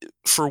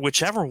 for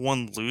whichever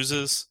one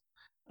loses,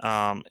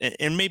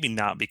 and maybe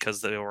not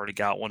because they already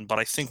got one, but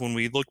I think when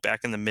we look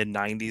back in the mid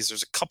 '90s,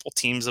 there's a couple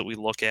teams that we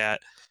look at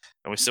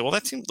and we say, well,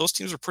 those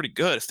teams are pretty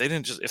good. If they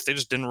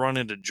just didn't run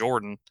into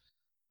Jordan,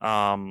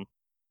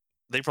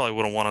 they probably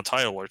would have won a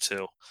title or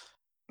two.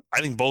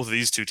 I think both of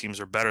these two teams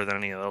are better than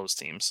any of those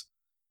teams.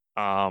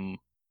 And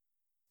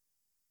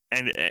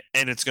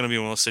it's going to be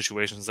one of those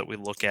situations that we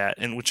look at,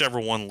 and whichever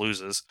one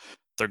loses,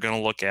 they're going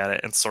to look at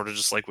it and sort of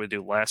just like we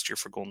did last year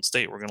for Golden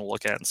State, we're going to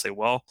look at it and say,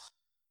 well,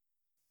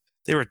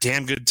 they were a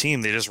damn good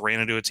team. They just ran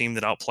into a team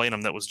that outplayed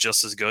them that was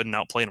just as good and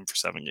outplayed them for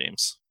 7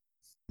 games.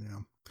 Yeah.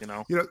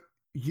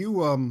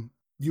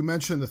 You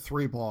mentioned the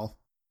 3-ball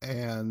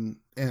and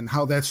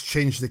how that's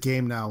changed the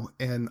game now.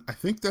 And I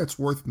think that's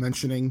worth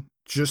mentioning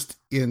just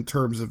in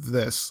terms of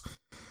this.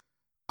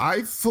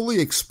 I fully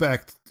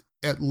expect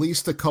at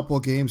least a couple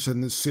of games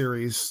in this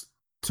series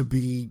to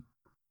be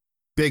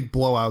big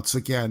blowouts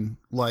again,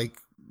 like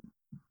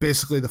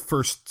basically the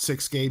first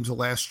 6 games of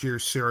last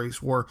year's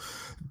series were,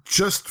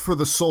 just for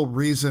the sole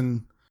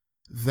reason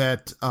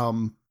that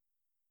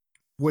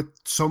with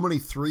so many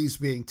threes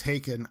being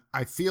taken,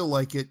 I feel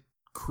like it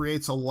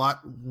creates a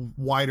lot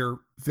wider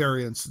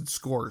variance in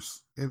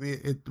scores.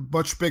 It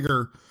much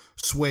bigger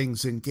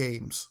swings in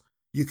games.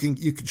 You can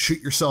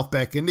shoot yourself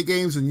back into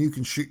games and you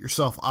can shoot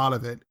yourself out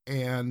of it.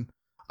 And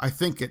I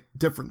think at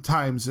different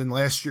times in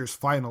last year's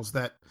finals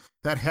that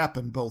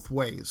happened both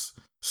ways.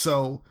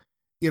 So,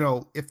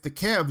 if the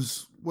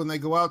Cavs, when they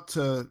go out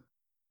to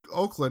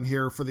Oakland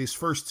here for these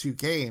first 2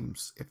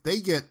 games, if they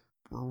get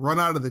run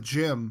out of the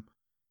gym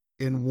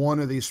in one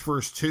of these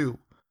first 2,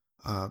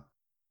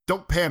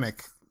 don't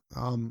panic,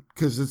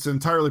 because it's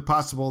entirely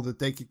possible that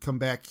they could come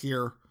back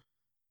here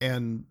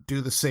and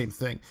do the same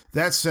thing.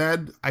 That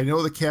said, I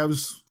know the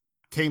Cavs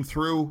came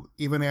through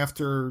even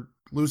after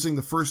losing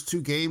the first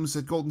 2 games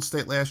at Golden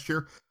State last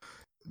year.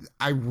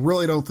 I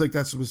really don't think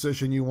that's a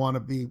position you want to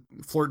be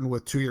flirting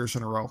with 2 years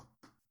in a row.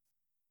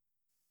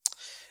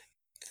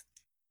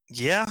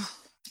 Yeah.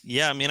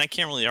 I mean, I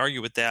can't really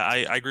argue with that.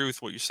 I agree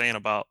with what you're saying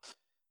about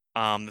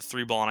the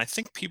 3-ball, and I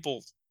think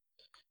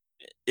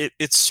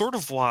it's sort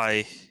of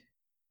why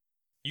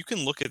you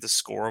can look at the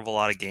score of a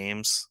lot of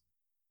games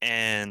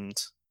and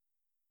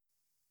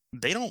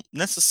they don't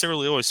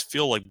necessarily always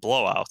feel like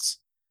blowouts,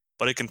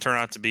 but it can turn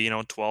out to be,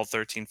 12,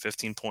 13,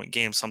 15-point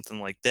games, something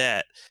like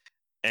that.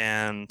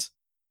 And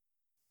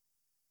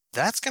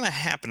that's going to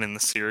happen in the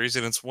series,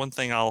 and it's one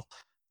thing I'll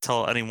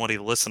tell anybody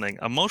listening: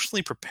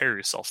 emotionally prepare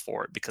yourself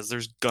for it, because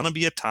there's going to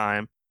be a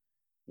time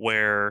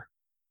where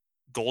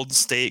Golden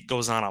State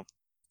goes on a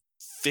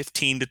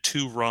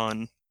 15-2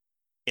 run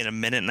in a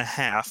minute and a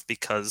half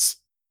because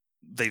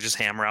they just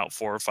hammer out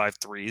 4 or 5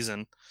 threes,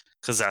 and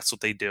because that's what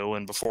they do.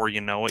 And before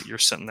you know it, you're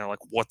sitting there like,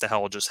 what the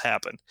hell just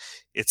happened?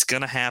 It's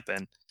going to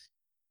happen.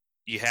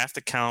 You have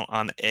to count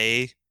on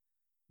A,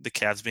 the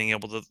Cavs being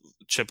able to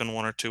chip in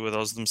 1 or 2 of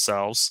those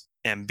themselves,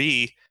 and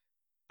B,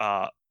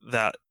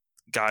 that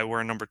guy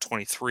wearing number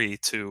 23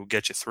 to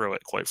get you through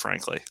it, quite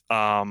frankly.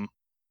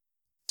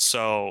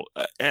 So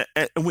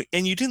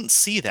you didn't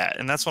see that,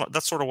 and that's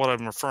sort of what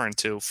I'm referring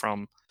to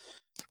from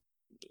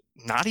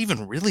not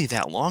even really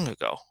that long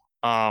ago.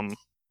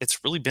 It's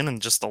really been in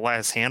just the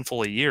last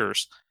handful of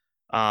years.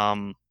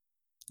 You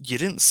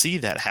didn't see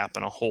that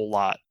happen a whole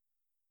lot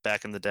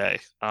back in the day,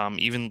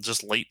 even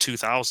just late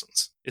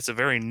 2000s. It's a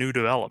very new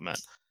development.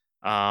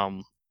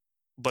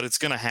 But it's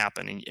going to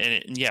happen.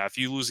 And yeah, if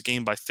you lose a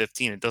game by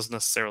 15, it doesn't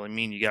necessarily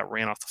mean you got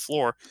ran off the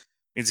floor. It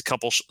means a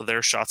couple of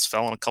their shots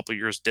fell and a couple of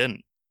yours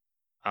didn't.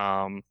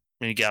 And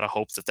you got to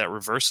hope that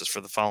reverses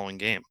for the following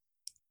game.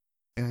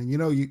 And,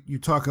 you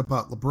talk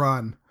about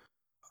LeBron.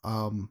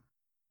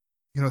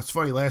 It's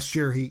funny. Last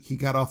year, he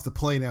got off the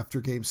plane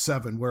after Game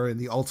 7 wearing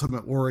the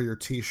Ultimate Warrior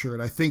t-shirt.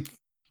 I think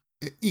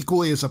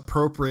equally as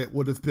appropriate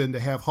would have been to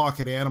have Hawk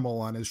and Animal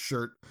on his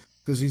shirt,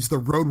 because he's the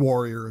Road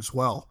Warrior as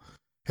well.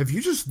 Have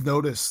you just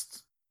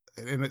noticed,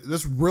 and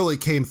this really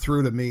came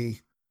through to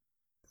me,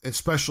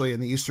 especially in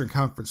the Eastern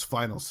Conference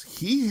Finals,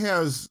 he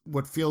has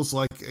what feels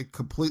like a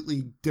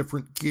completely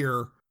different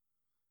gear,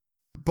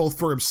 both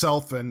for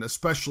himself and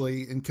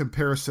especially in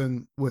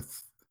comparison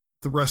with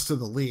the rest of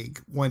the league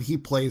when he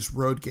plays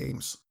road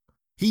games.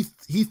 He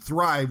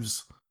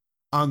thrives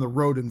on the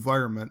road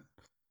environment.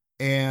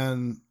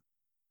 And,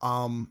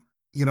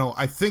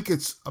 I think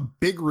it's a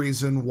big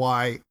reason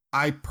why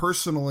I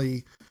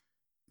personally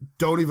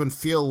don't even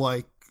feel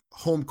like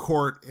home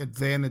court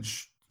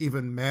advantage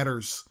even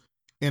matters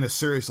in a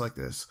series like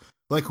this.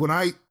 Like when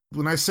I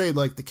say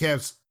like the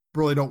Cavs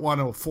really don't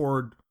want to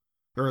afford,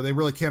 or they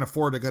really can't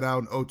afford to go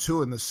down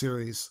 0-2 in this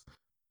series,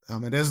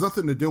 it has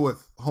nothing to do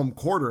with home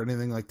court or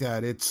anything like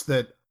that. It's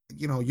that,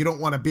 you don't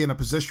want to be in a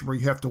position where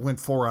you have to win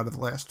 4 out of the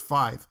last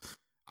 5.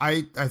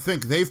 I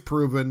think they've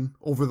proven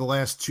over the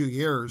last 2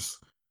 years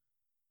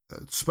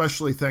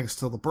especially thanks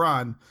to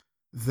LeBron,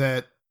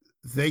 that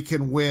they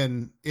can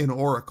win in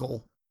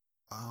Oracle.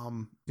 I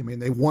mean,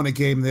 they won a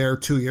game there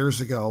 2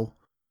 years ago,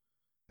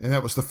 and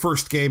that was the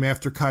first game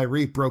after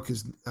Kyrie broke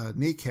his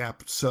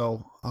kneecap.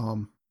 So,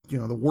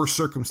 the worst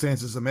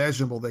circumstances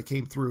imaginable, they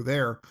came through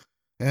there.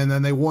 And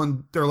then they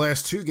won their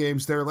last 2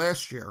 games there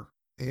last year.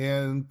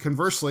 And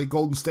conversely,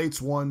 Golden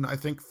State's won, I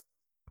think,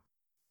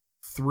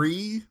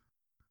 three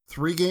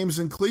games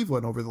in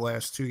Cleveland over the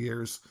last 2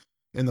 years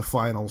in the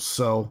finals.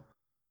 So,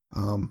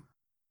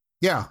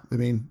 yeah, I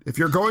mean, if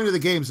you're going to the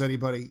games,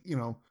 anybody,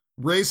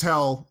 raise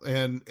hell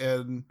and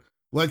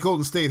let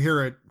Golden State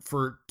hear it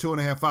for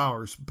 2.5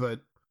 hours. But,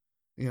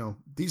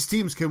 these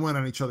teams can win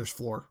on each other's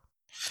floor.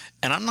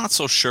 And I'm not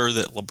so sure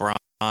that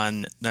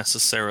LeBron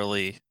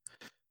necessarily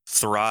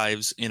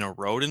thrives in a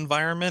road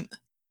environment.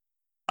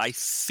 I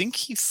think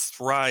he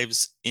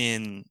thrives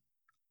in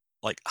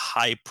like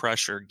high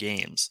pressure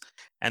games.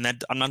 And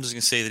that I'm not just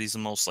going to say that he's the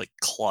most like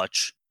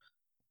clutch,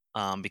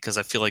 because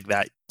I feel like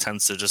that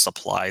tends to just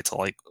apply to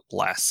like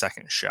last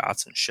second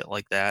shots and shit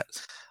like that.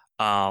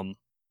 But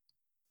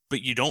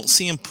you don't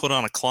see him put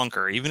on a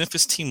clunker. Even if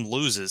his team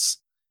loses,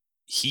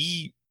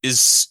 he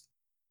is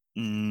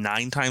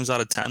 9 times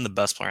out of 10 the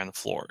best player on the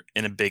floor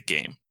in a big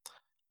game.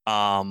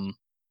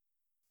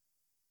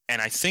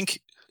 And I think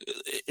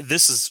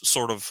this is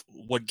sort of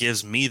what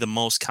gives me the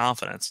most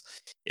confidence.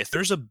 If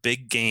there's a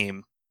big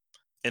game,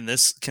 and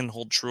this can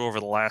hold true over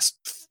the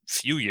last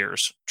few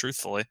years,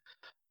 truthfully,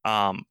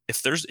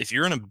 if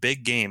you're in a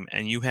big game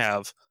and you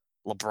have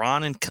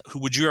LeBron and who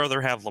would you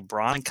rather have,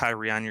 LeBron and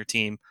Kyrie on your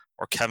team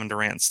or Kevin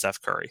Durant and Steph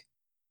Curry?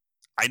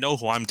 I know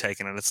who I'm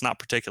taking, and it's not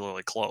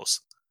particularly close.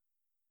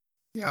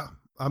 Yeah,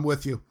 I'm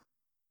with you.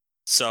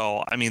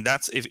 So, I mean,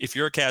 that's if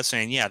you're a Cavs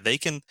fan, yeah, they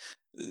can.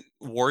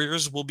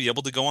 Warriors will be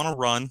able to go on a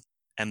run,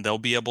 and they'll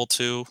be able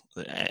to,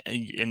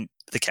 and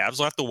the Cavs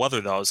will have to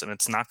weather those, and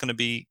it's not going to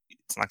be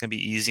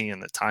easy,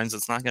 and at times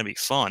it's not going to be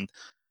fun.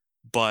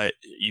 But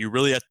you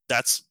really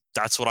that's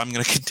what I'm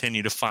going to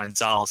continue to find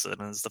solace in,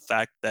 is the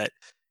fact that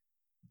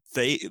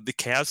the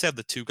Cavs have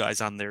the 2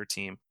 guys on their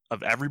team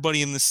of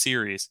everybody in this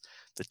series,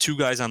 the 2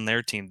 guys on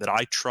their team that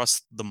I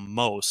trust the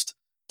most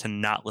to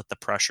not let the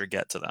pressure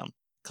get to them.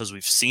 Because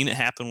we've seen it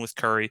happen with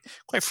Curry.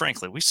 Quite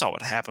frankly, we saw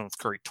what happened with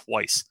Curry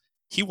twice.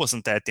 He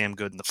wasn't that damn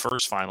good in the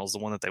first finals, the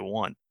one that they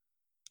won.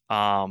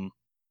 And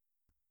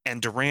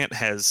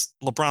LeBron's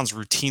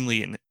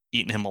routinely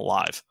eaten him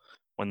alive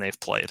when they've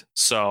played.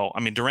 So,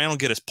 I mean, Durant will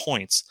get his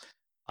points.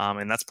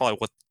 And that's probably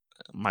what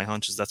my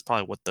hunch is. That's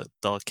probably what the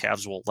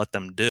Cavs will let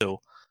them do.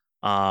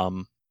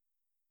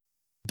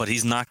 But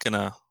he's not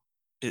gonna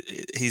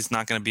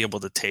be able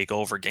to take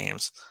over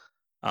games.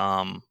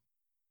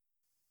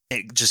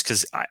 Just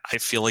because I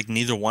feel like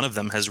neither one of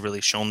them has really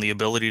shown the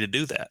ability to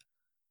do that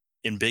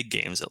in big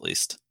games, at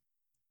least.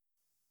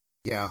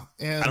 Yeah,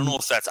 and I don't know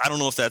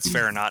if that's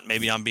fair or not.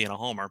 Maybe I'm being a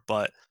homer,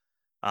 but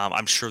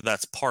I'm sure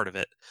that's part of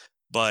it.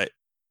 But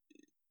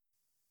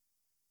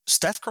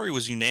Steph Curry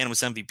was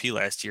unanimous MVP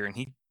last year, and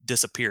he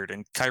disappeared,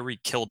 and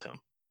Kyrie killed him.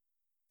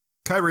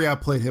 Kyrie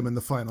outplayed him in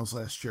the finals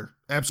last year.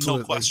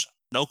 Absolutely,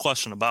 no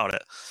question about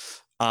it.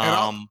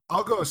 And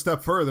I'll go a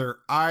step further.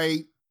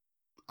 I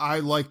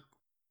like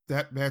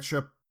that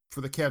matchup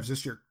for the Cavs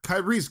this year.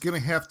 Kyrie's going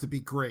to have to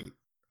be great.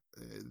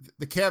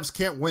 The Cavs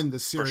can't win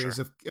this series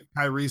if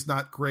Kyrie's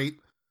not great.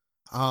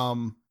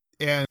 And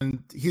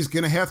he's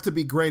going to have to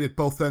be great at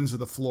both ends of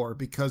the floor,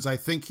 because I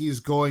think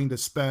he's going to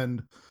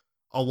spend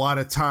a lot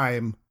of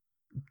time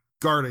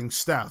guarding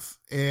Steph.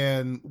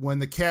 And when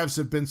the Cavs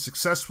have been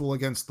successful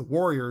against the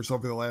Warriors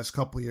over the last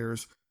couple of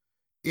years,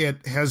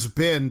 it has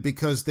been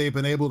because they've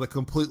been able to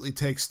completely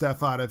take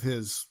Steph out of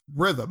his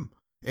rhythm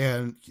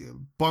and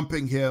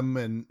bumping him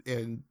and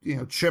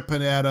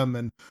chipping at him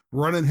and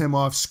running him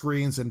off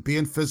screens and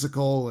being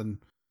physical. And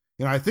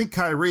I think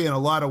Kyrie in a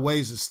lot of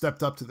ways has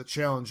stepped up to the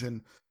challenge,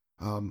 and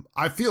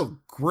I feel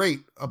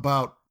great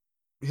about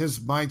his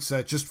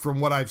mindset just from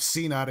what I've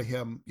seen out of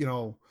him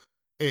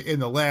in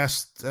the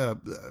last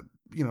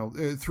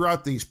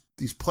throughout these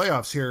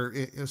playoffs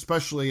here,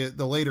 especially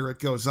the later it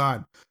goes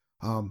on.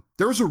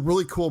 There was a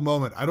really cool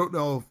moment. I don't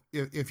know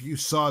if you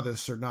saw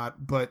this or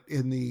not, but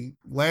in the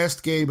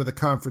last game of the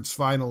conference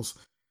finals,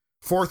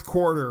 fourth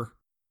quarter,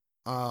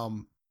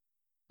 all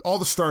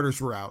the starters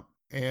were out,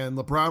 and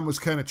LeBron was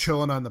kind of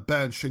chilling on the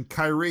bench, and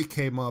Kyrie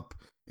came up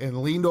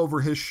and leaned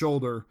over his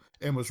shoulder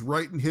and was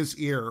right in his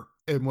ear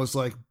and was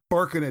like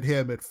barking at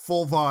him at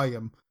full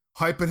volume,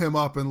 hyping him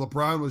up, and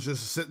LeBron was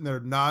just sitting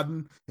there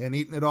nodding and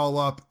eating it all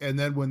up. And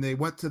then when they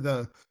went to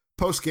the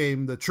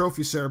post-game, the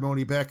trophy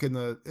ceremony back in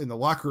the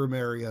locker room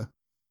area,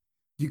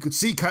 you could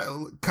see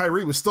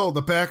Kyrie was still in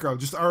the background,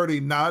 just already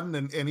nodding,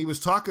 and he was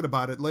talking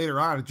about it later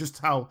on, just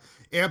how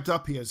amped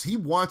up he is. He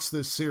wants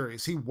this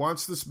series. He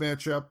wants this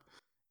matchup.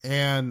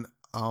 And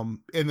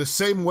in the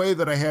same way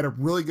that I had a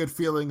really good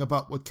feeling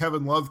about what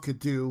Kevin Love could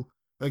do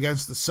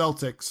against the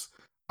Celtics,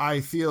 I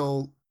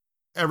feel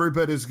every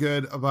bit as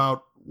good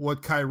about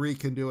what Kyrie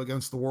can do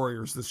against the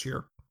Warriors this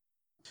year.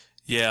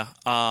 Yeah.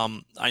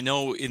 I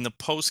know in the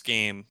post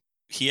game,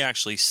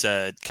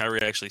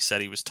 Kyrie actually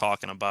said he was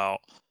talking about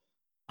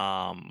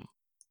um,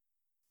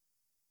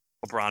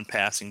 LeBron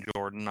passing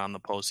Jordan on the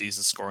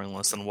postseason scoring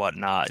list and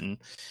whatnot, and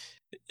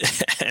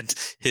and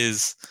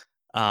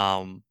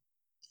um,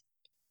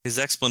 his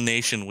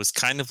explanation was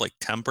kind of like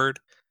tempered.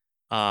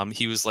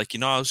 He was like,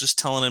 I was just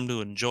telling him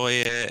to enjoy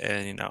it,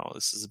 and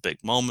this is a big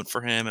moment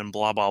for him, and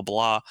blah blah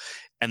blah.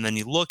 And then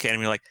you look at him,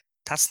 you're like,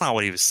 that's not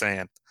what he was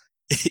saying.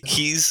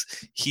 He's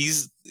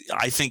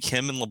I think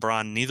him and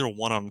LeBron, neither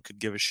one of them could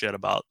give a shit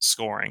about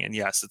scoring. And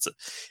yes,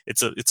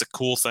 it's a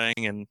cool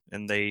thing,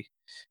 and they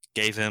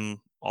gave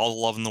him all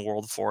the love in the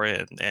world for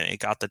it, and it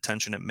got the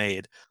attention it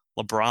made.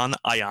 LeBron,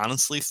 I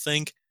honestly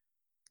think,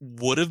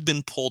 would have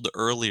been pulled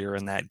earlier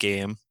in that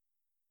game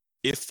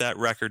if that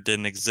record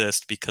didn't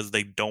exist, because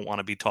they don't want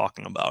to be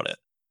talking about it.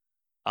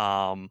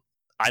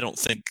 I don't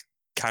think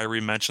Kyrie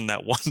mentioned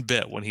that one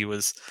bit when he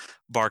was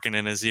barking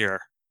in his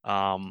ear.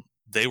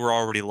 They were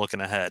already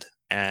looking ahead,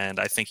 and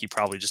I think he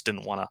probably just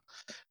didn't want to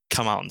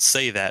come out and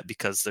say that,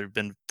 because they've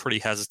been pretty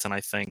hesitant,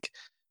 I think,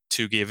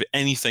 to give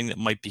anything that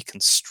might be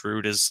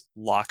construed as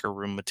locker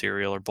room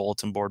material or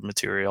bulletin board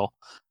material.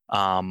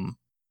 I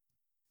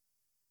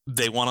think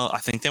they want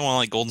to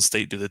let Golden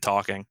State do the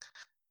talking,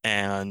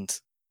 and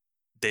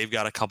they've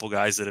got a couple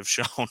guys that have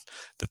shown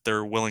that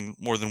they're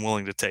more than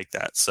willing to take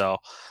that. So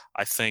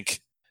I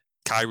think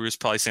Kyrie was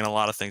probably saying a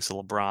lot of things to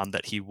LeBron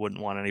that he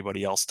wouldn't want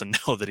anybody else to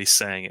know that he's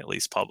saying, at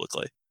least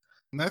publicly.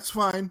 And that's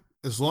fine.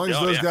 As long as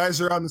those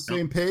guys are on the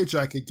same page,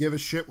 I could give a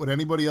shit what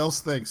anybody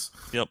else thinks.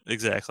 Yep,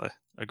 exactly.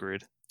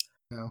 Agreed.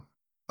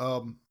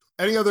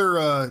 Any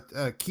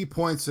other key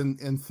points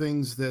and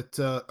things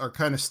that are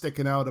kind of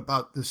sticking out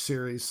about this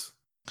series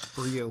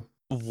for you?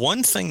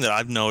 One thing that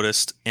I've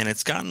noticed, and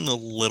it's gotten a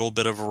little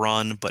bit of a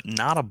run, but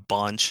not a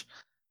bunch,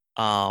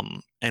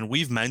 and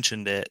we've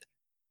mentioned it,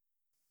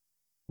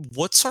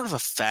 what sort of a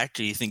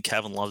factor do you think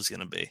Kevin Love's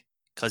going to be?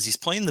 Because he's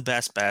playing the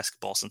best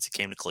basketball since he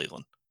came to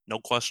Cleveland. No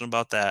question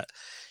about that.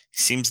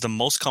 He seems the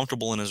most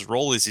comfortable in his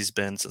role as he's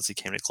been since he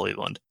came to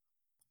Cleveland.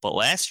 But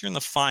last year in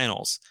the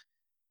finals,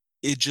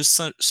 it just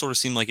sort of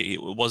seemed like it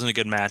wasn't a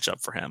good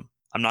matchup for him.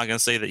 I'm not going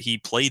to say that he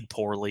played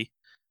poorly.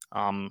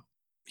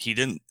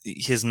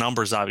 His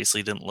numbers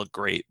obviously didn't look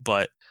great,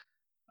 but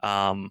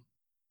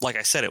like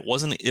I said, it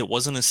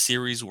wasn't a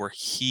series where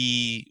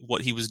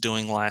what he was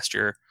doing last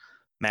year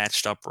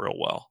matched up real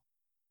well.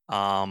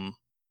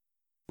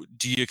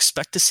 Do you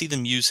expect to see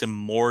them use him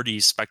more? Do you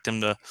expect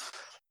him to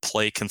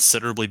play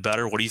considerably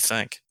better? What do you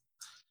think?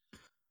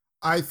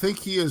 I think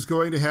he is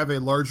going to have a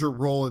larger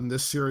role in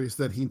this series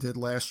than he did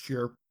last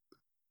year,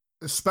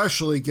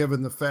 especially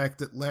given the fact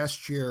that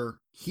last year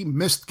he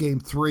missed game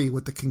 3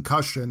 with the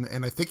concussion,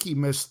 and I think he at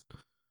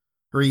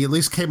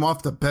least came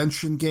off the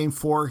bench in game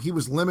 4. He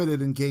was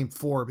limited in game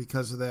 4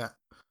 because of that.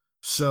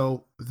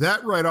 So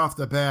that right off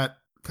the bat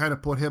kind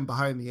of put him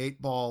behind the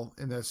 8 ball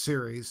in that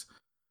series.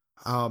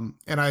 And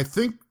I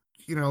think,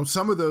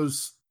 some of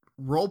those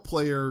role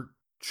player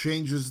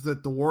changes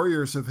that the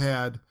Warriors have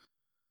had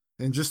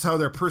and just how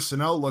their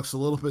personnel looks a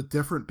little bit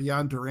different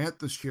beyond Durant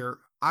this year,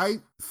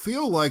 I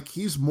feel like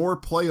he's more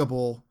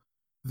playable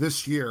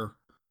this year,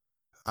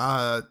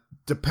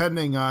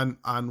 depending on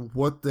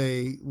what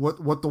the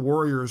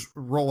Warriors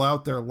roll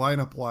out there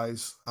lineup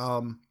wise.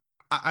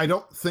 I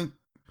don't think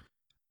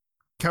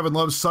Kevin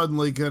Love's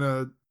suddenly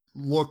gonna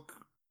look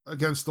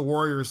against the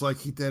Warriors like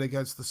he did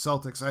against the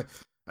Celtics.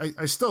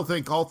 I still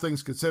think, all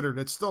things considered,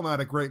 it's still not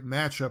a great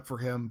matchup for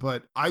him,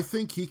 but I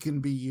think he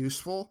can be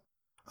useful.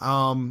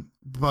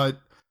 But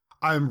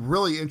I'm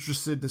really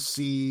interested to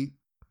see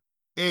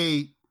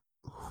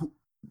who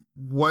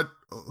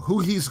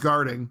he's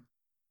guarding,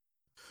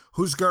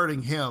 who's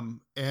guarding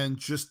him, and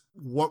just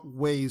what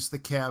ways the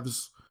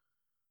Cavs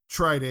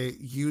try to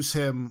use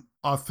him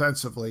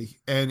offensively.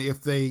 And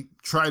if they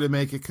try to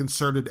make a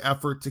concerted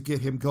effort to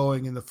get him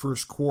going in the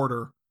first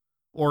quarter,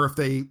 or if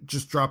they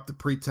just drop the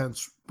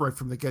pretense right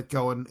from the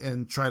get-go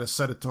and try to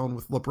set a tone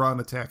with LeBron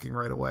attacking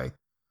right away.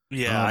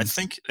 Yeah, I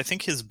think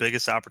his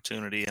biggest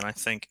opportunity, and I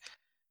think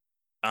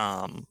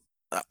I'll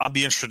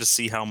be interested to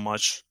see how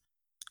much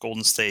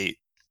Golden State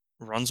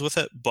runs with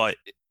it. But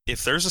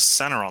if there's a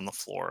center on the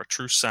floor, a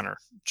true center,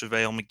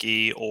 JaVale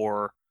McGee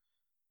or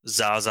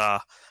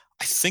Zaza,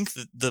 I think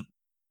that the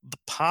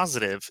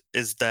positive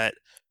is that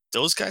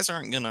those guys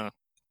aren't going to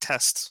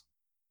test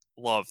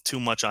Love too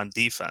much on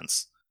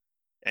defense,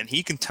 and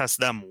he can test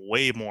them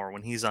way more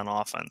when he's on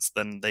offense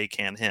than they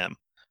can him.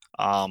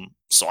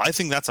 So I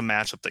think that's a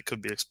matchup that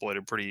could be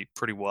exploited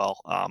pretty well,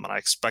 and I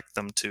expect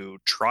them to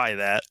try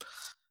that.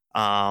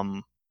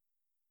 I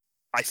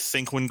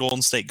think when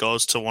Golden State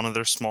goes to one of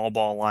their small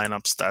ball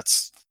lineups,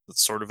 that's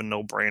sort of a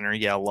no-brainer.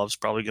 Yeah, Love's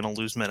probably going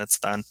to lose minutes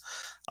then.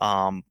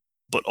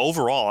 But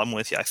overall, I'm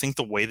with you. I think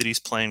the way that he's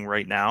playing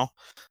right now,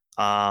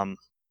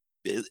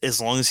 as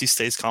long as he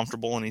stays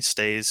comfortable and he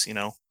stays,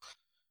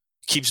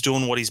 keeps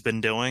doing what he's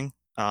been doing,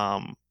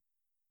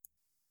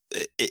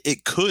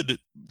 it could.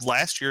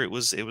 Last year, it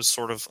was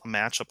sort of a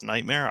matchup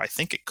nightmare. I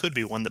think it could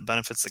be one that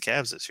benefits the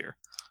Cavs this year.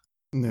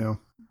 Yeah,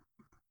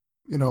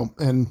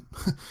 and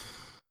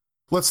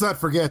let's not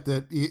forget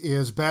that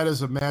as bad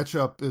as a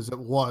matchup as it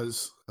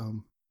was,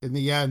 in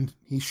the end,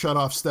 he shut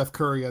off Steph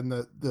Curry in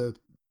the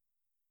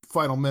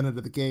final minute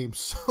of the game.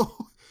 So,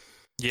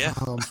 Yeah.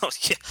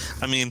 Yeah.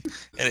 I mean,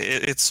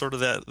 it's sort of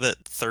that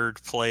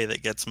third play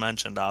that gets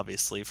mentioned,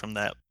 obviously, from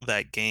that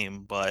game.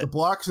 the But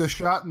block's a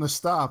shot and the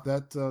stop.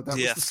 That was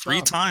yeah, the three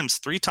stop.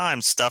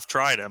 times Steph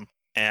tried him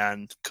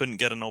and couldn't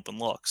get an open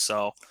look.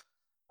 So,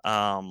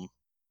 um,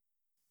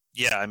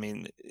 yeah, I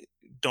mean,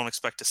 don't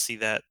expect to see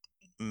that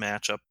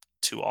matchup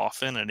too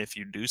often. And if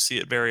you do see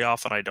it very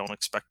often, I don't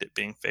expect it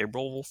being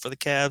favorable for the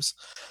Cavs.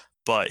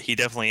 But he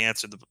definitely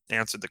answered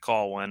the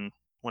call when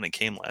it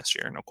came last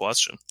year, no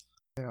question.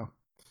 Yeah.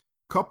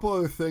 Couple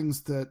other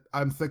things that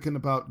I'm thinking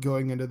about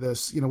going into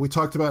this. We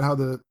talked about how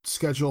the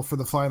schedule for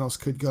the finals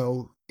could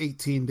go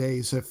 18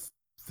 days if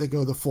they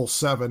go the full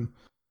 7.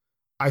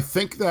 I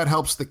think that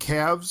helps the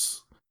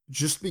Cavs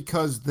just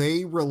because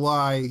they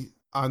rely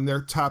on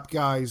their top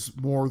guys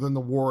more than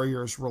the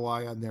Warriors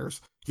rely on theirs.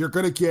 You're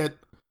going to get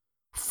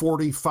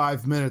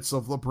 45 minutes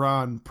of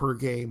LeBron per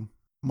game,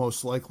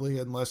 most likely,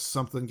 unless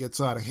something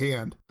gets out of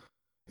hand.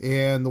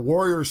 And the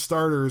Warriors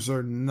starters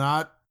are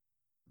not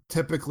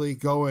typically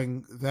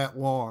going that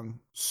long.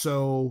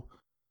 So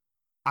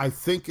I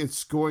think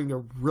it's going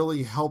to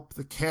really help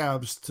the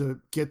Cavs to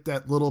get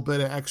that little bit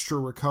of extra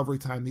recovery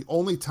time. The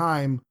only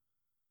time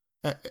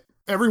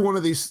every one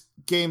of these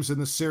games in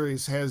the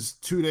series has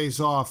 2 days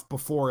off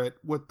before it,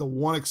 with the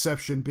one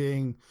exception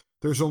being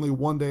there's only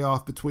 1 day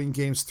off between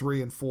games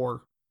 3 and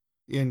 4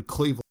 in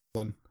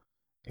Cleveland.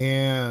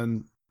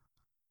 And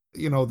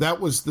that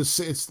was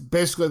it's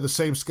basically the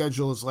same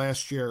schedule as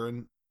last year.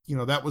 And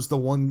that was the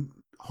one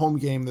home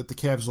game that the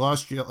Cavs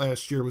lost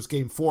last year was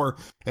game 4.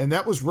 And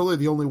that was really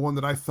the only one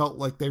that I felt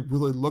like they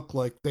really looked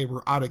like they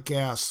were out of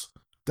gas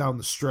down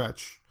the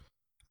stretch.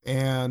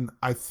 And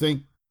I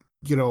think,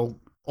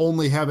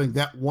 only having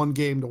that one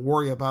game to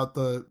worry about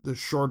the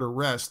shorter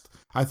rest,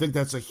 I think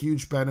that's a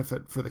huge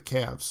benefit for the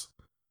Cavs.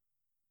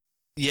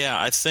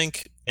 Yeah, I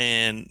think,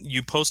 and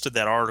you posted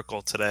that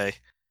article today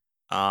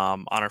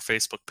on our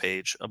Facebook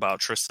page about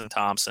Tristan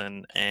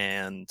Thompson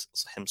and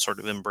him sort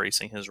of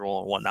embracing his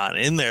role and whatnot.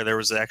 In there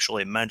was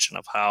actually a mention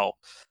of how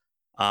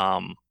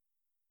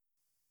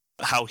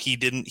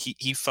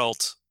he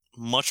felt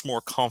much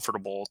more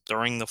comfortable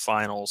during the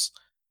finals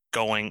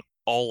going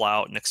all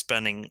out and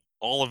expending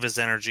all of his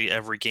energy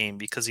every game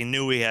because he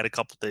knew he had a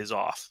couple days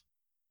off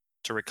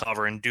to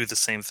recover and do the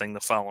same thing the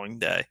following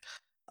day.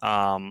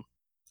 I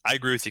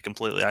agree with you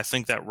completely. I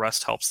think that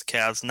rest helps the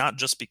Cavs, not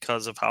just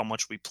because of how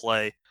much we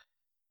play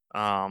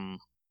LeBron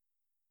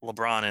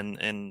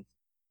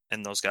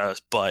and those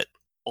guys, but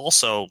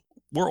also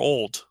we're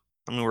old.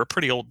 I mean, we're a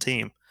pretty old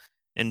team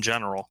in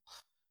general.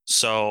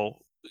 So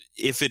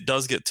if it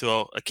does get to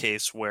a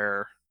case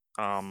where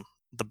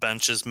the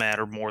benches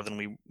matter more than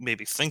we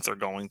maybe think they're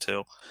going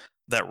to,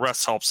 that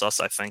rest helps us,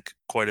 I think,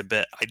 quite a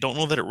bit. I don't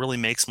know that it really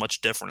makes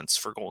much difference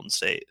for Golden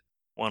State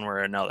one way or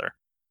another.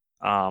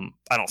 I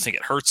don't think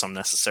it hurts them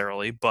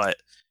necessarily, but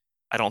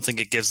I don't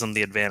think it gives them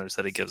the advantage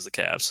that it gives the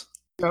Cavs.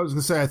 I was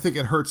going to say, I think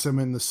it hurts them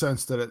in the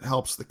sense that it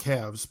helps the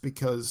Cavs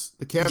because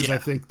the Cavs, I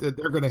think that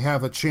they're going to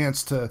have a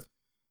chance to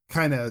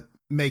kind of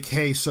make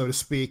hay, so to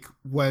speak,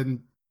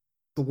 when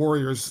the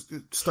Warriors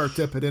start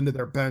dipping into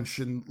their bench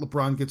and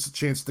LeBron gets a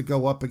chance to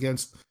go up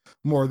against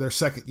more of their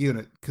second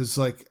unit. Because,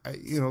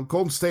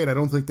 Golden State, I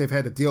don't think they've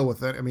had to deal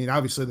with it. I mean,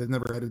 obviously, they've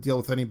never had to deal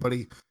with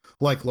anybody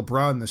like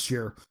LeBron this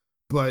year,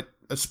 but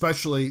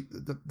especially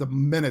the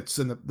minutes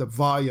and the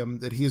volume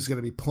that he's going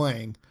to be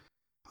playing.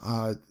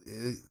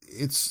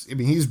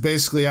 He's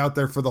basically out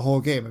there for the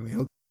whole game. I mean,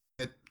 he'll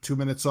get 2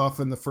 minutes off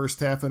in the first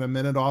half and a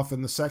minute off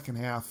in the second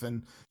half,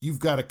 and you've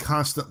got to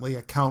constantly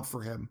account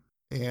for him.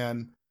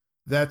 And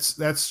that's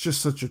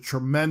just such a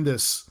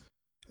tremendous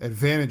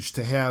advantage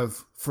to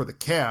have for the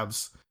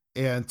Cavs,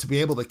 and to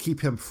be able to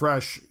keep him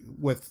fresh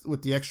with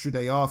the extra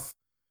day off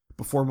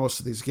before most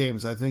of these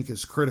games, I think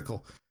is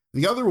critical.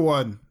 The other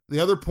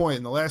point,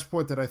 and the last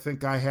point that I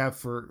think I have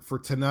for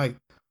tonight,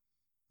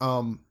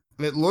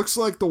 it looks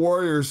like the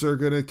Warriors are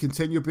going to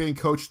continue being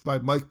coached by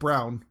Mike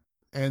Brown,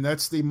 and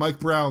that's the Mike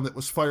Brown that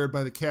was fired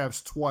by the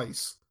Cavs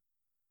twice.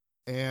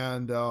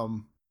 And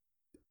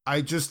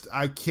I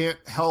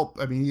can't help.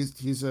 I mean,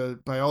 he's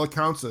by all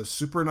accounts a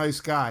super nice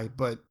guy,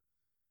 but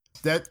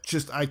that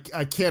just I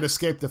can't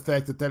escape the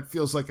fact that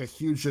feels like a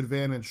huge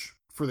advantage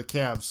for the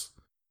Cavs,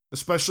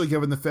 especially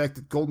given the fact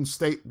that Golden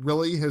State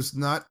really has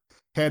not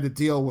had to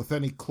deal with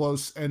any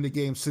close end of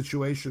game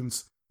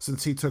situations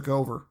since he took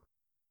over.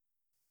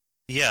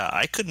 Yeah,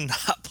 I could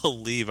not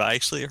believe. I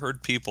actually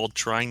heard people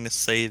trying to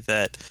say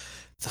that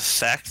the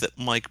fact that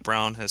Mike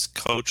Brown has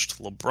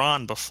coached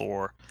LeBron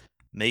before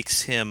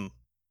makes him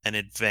an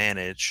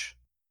advantage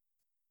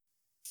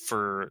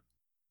for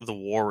the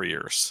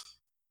Warriors.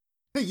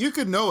 Hey, you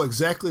could know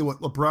exactly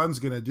what LeBron's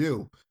going to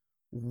do.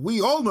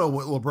 We all know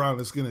what LeBron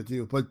is going to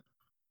do, but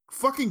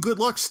fucking good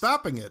luck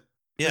stopping it.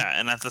 Yeah,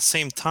 and at the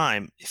same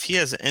time, if he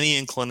has any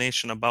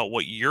inclination about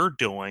what you're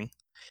doing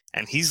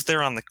and he's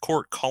there on the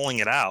court calling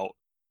it out,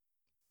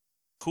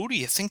 who do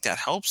you think that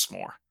helps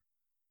more?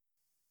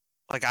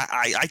 Like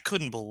I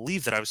couldn't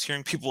believe that I was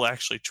hearing people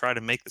actually try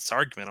to make this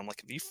argument. I'm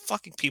like, have you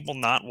fucking people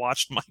not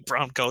watched Mike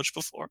Brown coach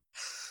before?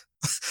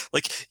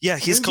 Like, yeah,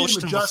 he's In-game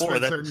coached him before.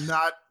 adjustments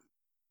That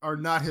are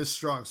not his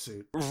strong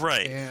suit.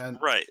 right, And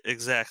right,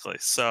 exactly.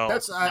 So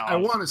that's I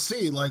want to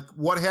see like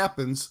what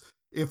happens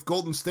if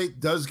Golden State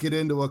does get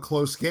into a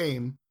close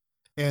game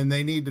and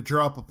they need to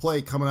draw up a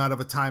play coming out of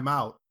a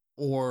timeout,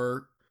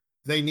 or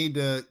they need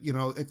to,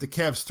 if the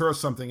Cavs throw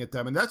something at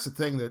them. And that's the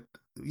thing that,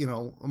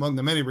 among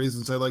the many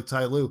reasons I like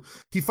Ty Lue,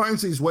 he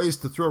finds these ways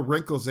to throw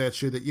wrinkles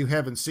at you that you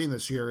haven't seen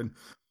this year. And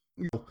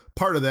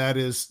part of that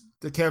is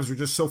the Cavs are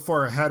just so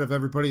far ahead of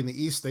everybody in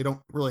the East, they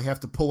don't really have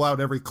to pull out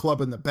every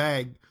club in the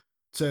bag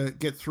to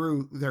get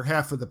through their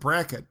half of the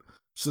bracket,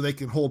 so they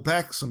can hold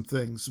back some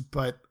things.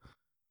 But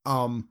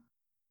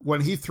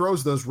when he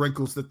throws those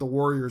wrinkles that the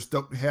Warriors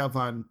don't have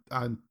on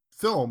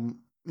film,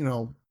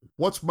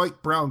 what's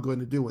Mike Brown going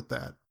to do with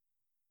that?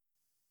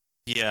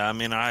 yeah, I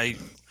mean, I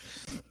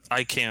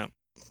can't.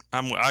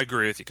 I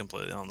agree with you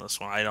completely on this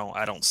one. I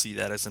don't see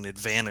that as an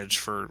advantage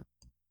for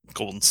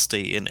Golden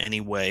State in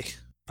any way.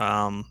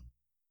 I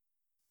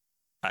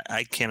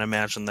can't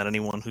imagine that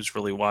anyone who's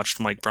really watched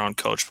Mike Brown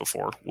coach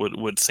before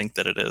would think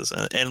that it is.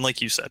 And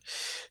like you said,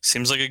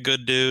 seems like a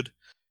good dude,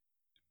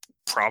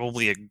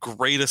 probably a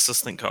great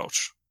assistant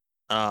coach.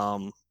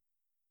 But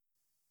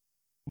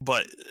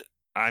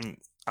I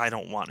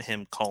don't want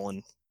him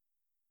calling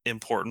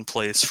important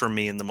plays for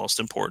me in the most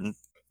important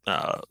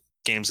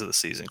games of the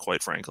season,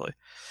 quite frankly.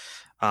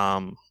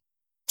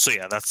 So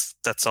yeah,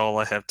 that's all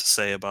I have to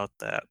say about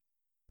that.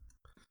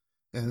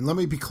 And let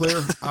me be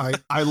clear,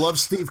 I love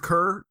Steve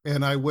Kerr,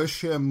 and I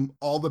wish him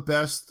all the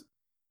best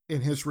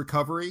in his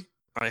recovery.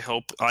 I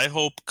hope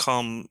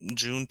come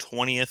June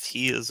 20th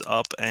he is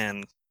up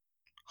and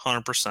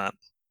 100%.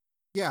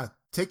 Yeah,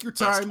 take your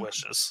time. Best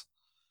wishes.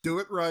 Do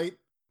it right.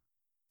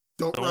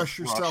 Don't rush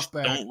yourself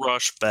back. Don't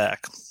rush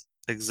back.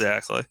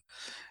 Exactly.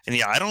 And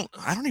yeah, I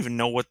don't even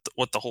know what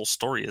the whole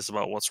story is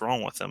about what's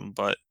wrong with him,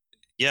 but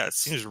yeah, it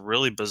seems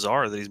really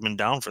bizarre that he's been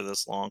down for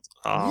this long.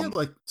 He had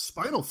like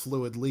spinal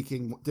fluid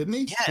leaking, didn't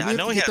he? Yeah, I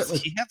know he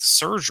had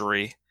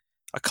surgery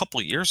a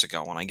couple years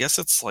ago, and I guess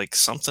it's like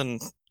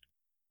something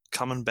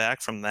coming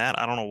back from that.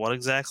 I don't know what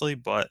exactly,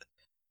 but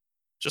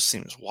just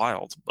seems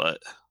wild. But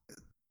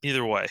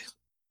either way,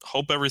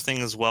 hope everything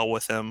is well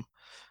with him.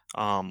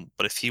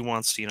 But if he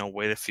wants to,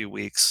 wait a few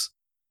weeks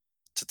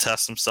to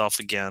test himself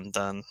again,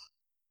 then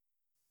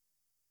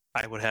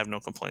I would have no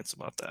complaints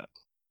about that.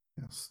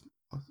 Yes.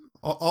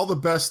 All the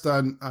best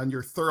on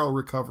your thorough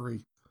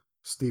recovery,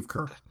 Steve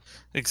Kerr.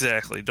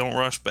 Exactly. Don't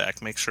rush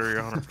back. Make sure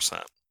you're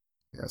 100%.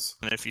 Yes.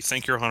 And if you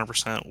think you're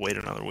 100%, wait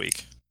another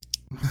week.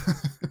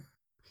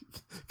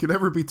 Can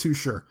never be too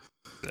sure.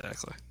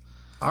 Exactly.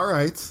 All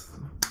right.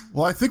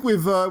 Well, I think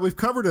we've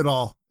covered it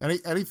all.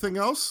 Anything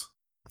else?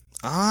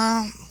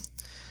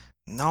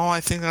 No, I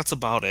think that's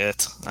about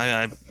it.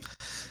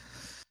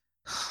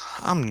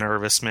 I'm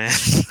nervous, man.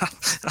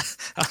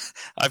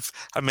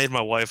 I made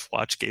my wife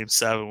watch Game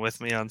 7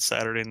 with me on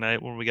Saturday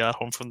night when we got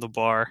home from the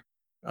bar.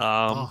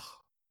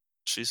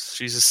 She's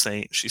a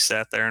saint. She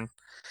sat there, and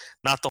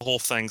not the whole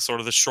thing, sort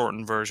of the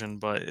shortened version,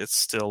 but it's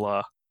still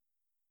I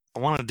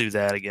want to do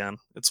that again.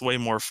 It's way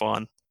more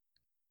fun.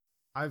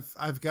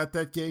 I've got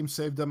that game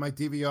saved on my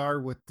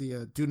DVR with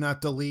the do not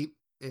delete,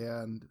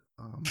 and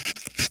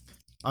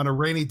on a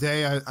rainy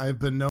day, I've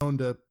been known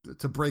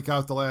to break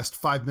out the last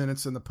 5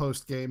 minutes in the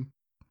post game.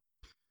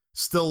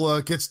 Still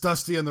gets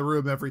dusty in the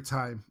room every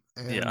time.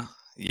 And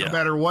yeah. No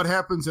matter what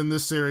happens in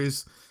this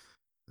series,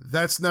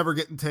 that's never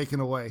getting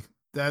taken away.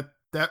 That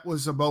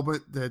was a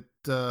moment that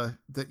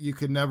you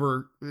can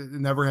never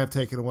have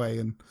taken away,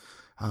 and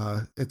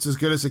it's as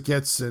good as it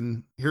gets.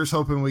 And here's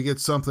hoping we get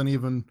something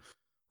even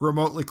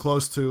remotely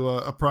close to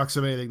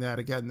approximating that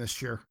again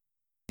this year.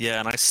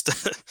 Yeah, and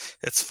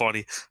it's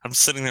funny. I'm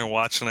sitting there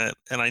watching it,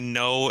 and I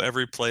know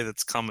every play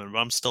that's coming, but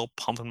I'm still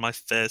pumping my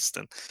fist.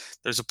 And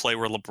there's a play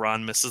where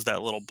LeBron misses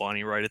that little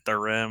bunny right at the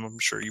rim. I'm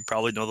sure you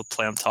probably know the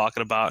play I'm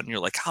talking about, and you're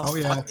like, how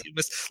the fuck did you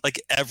miss?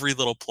 Like, every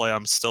little play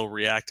I'm still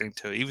reacting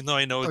to, even though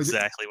I know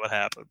exactly what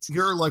happens.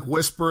 You're like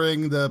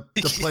whispering the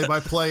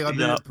play-by-play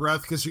under your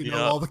breath because you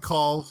know all the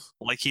calls.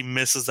 Like, he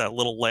misses that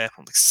little layup.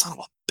 I'm like, son of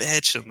a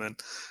bitch. And then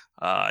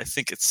I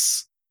think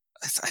it's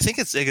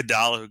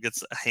Iguodala who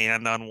gets a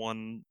hand on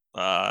one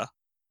that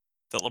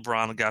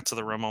LeBron got to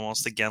the rim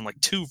almost again, like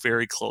two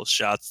very close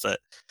shots that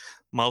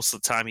most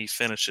of the time he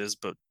finishes,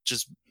 but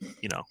just,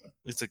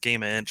 it's a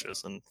game of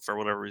inches, and for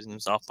whatever reason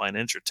he's off by an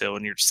inch or two,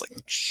 and you're just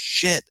like,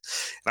 shit.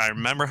 And I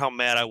remember how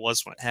mad I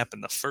was when it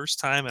happened the first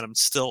time, and I'm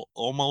still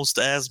almost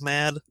as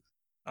mad,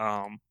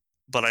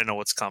 but I know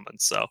what's coming.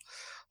 So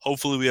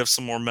hopefully we have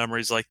some more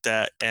memories like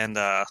that, and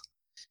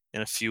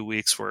in a few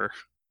weeks we're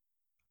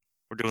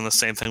doing the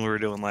same thing we were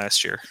doing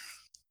last year.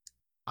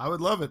 I would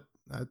love it.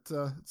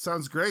 That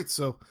sounds great.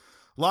 So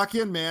lock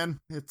in, man.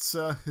 It's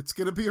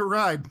going to be a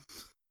ride.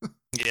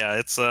 Yeah,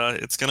 it's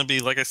going to be,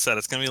 like I said,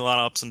 it's going to be a lot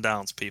of ups and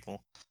downs,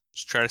 people.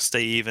 Just try to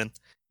stay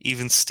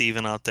even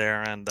Steven out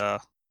there, and go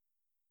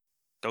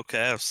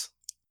Cavs.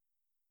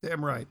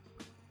 Damn right.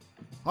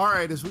 All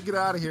right, as we get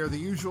out of here, the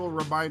usual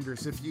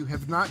reminders. If you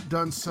have not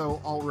done so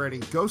already,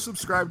 go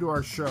subscribe to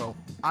our show.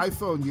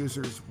 iPhone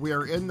users, we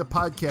are in the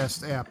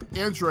podcast app.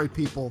 Android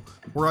people,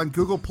 we're on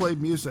Google Play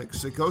Music.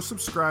 So go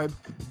subscribe.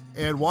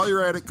 And while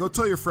you're at it, go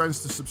tell your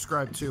friends to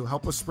subscribe too.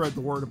 Help us spread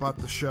the word about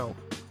the show.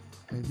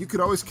 And you can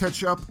always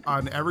catch up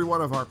on every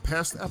one of our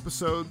past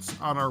episodes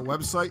on our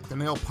website,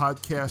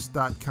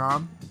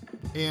 thenailpodcast.com.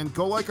 And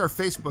go like our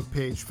Facebook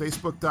page,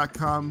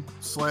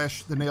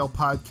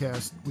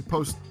 facebook.com/thenailpodcast. We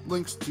post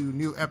links to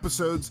new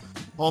episodes,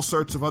 all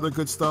sorts of other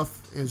good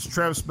stuff. As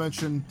Travis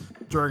mentioned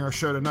during our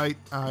show tonight,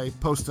 I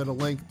posted a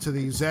link to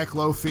the Zach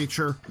Lowe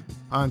feature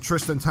on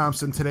Tristan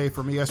Thompson today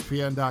from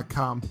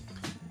ESPN.com.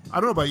 I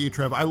don't know about you,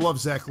 Trev. I love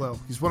Zach Lowe.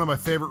 He's one of my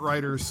favorite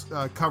writers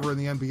covering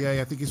the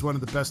NBA. I think he's one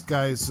of the best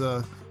guys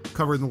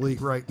covering the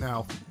league right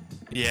now.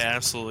 Yeah,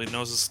 absolutely.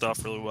 Knows his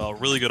stuff really well.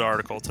 Really good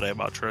article today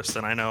about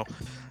Tristan. I know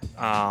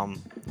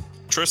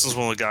Tristan's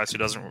one of the guys who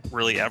doesn't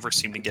really ever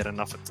seem to get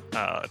enough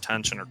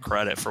attention or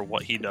credit for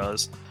what he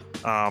does.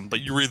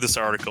 But you read this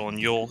article and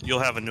you'll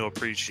have a new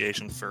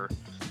appreciation for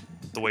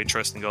the way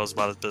Tristan goes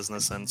about his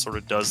business and sort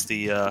of does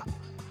the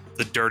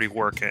dirty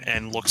work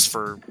and looks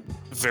for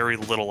very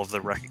little of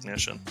the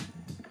recognition.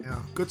 Yeah,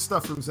 good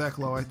stuff from Zach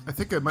Lowe. I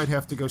think I might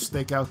have to go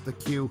stake out the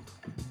queue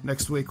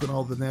next week when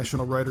all the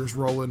national writers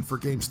roll in for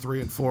games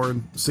 3 and 4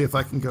 and see if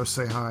I can go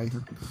say hi.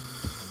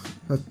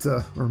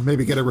 Or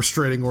maybe get a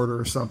restraining order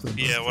or something.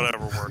 Yeah,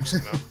 whatever works.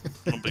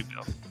 No big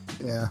deal.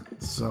 Yeah,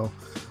 so,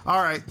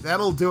 all right,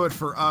 that'll do it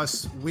for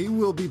us. We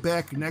will be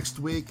back next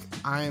week.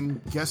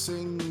 I'm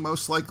guessing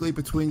most likely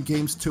between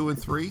games 2 and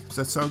 3. Does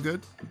that sound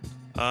good?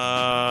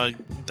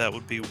 That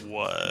would be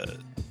what?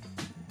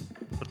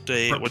 What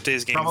day? What day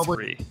is game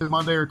Probably 3?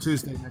 Monday or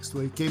Tuesday next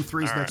week. Game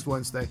 3 is All right. next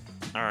Wednesday.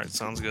 All right,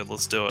 sounds good.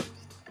 Let's do it.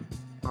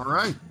 All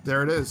right,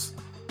 there it is.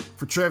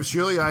 For Travis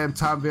Julie, I am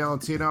Tom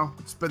Valentino.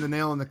 It's been the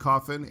nail in the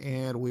coffin,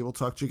 and we will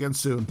talk to you again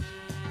soon.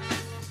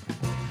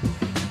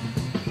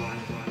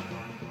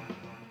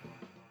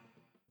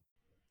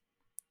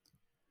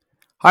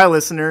 Hi,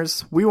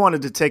 listeners. We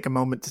wanted to take a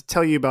moment to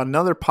tell you about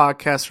another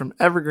podcast from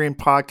Evergreen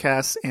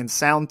Podcasts and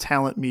Sound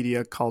Talent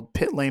Media called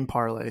Pit Lane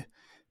Parlay.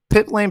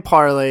 Pit Lane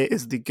Parlay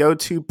is the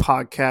go-to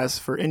podcast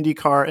for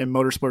IndyCar and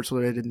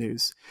motorsports-related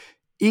news.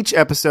 Each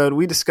episode,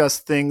 we discuss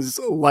things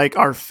like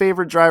our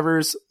favorite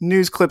drivers,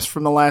 news clips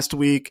from the last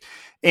week,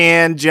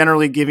 and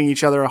generally giving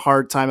each other a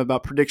hard time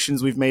about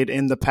predictions we've made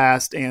in the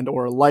past and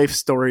or life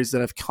stories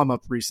that have come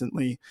up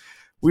recently.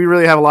 We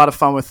really have a lot of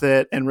fun with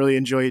it and really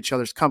enjoy each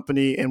other's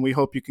company, and we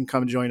hope you can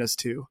come join us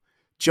too.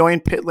 Join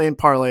Pit Lane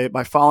Parlay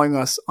by following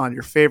us on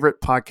your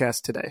favorite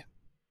podcast today.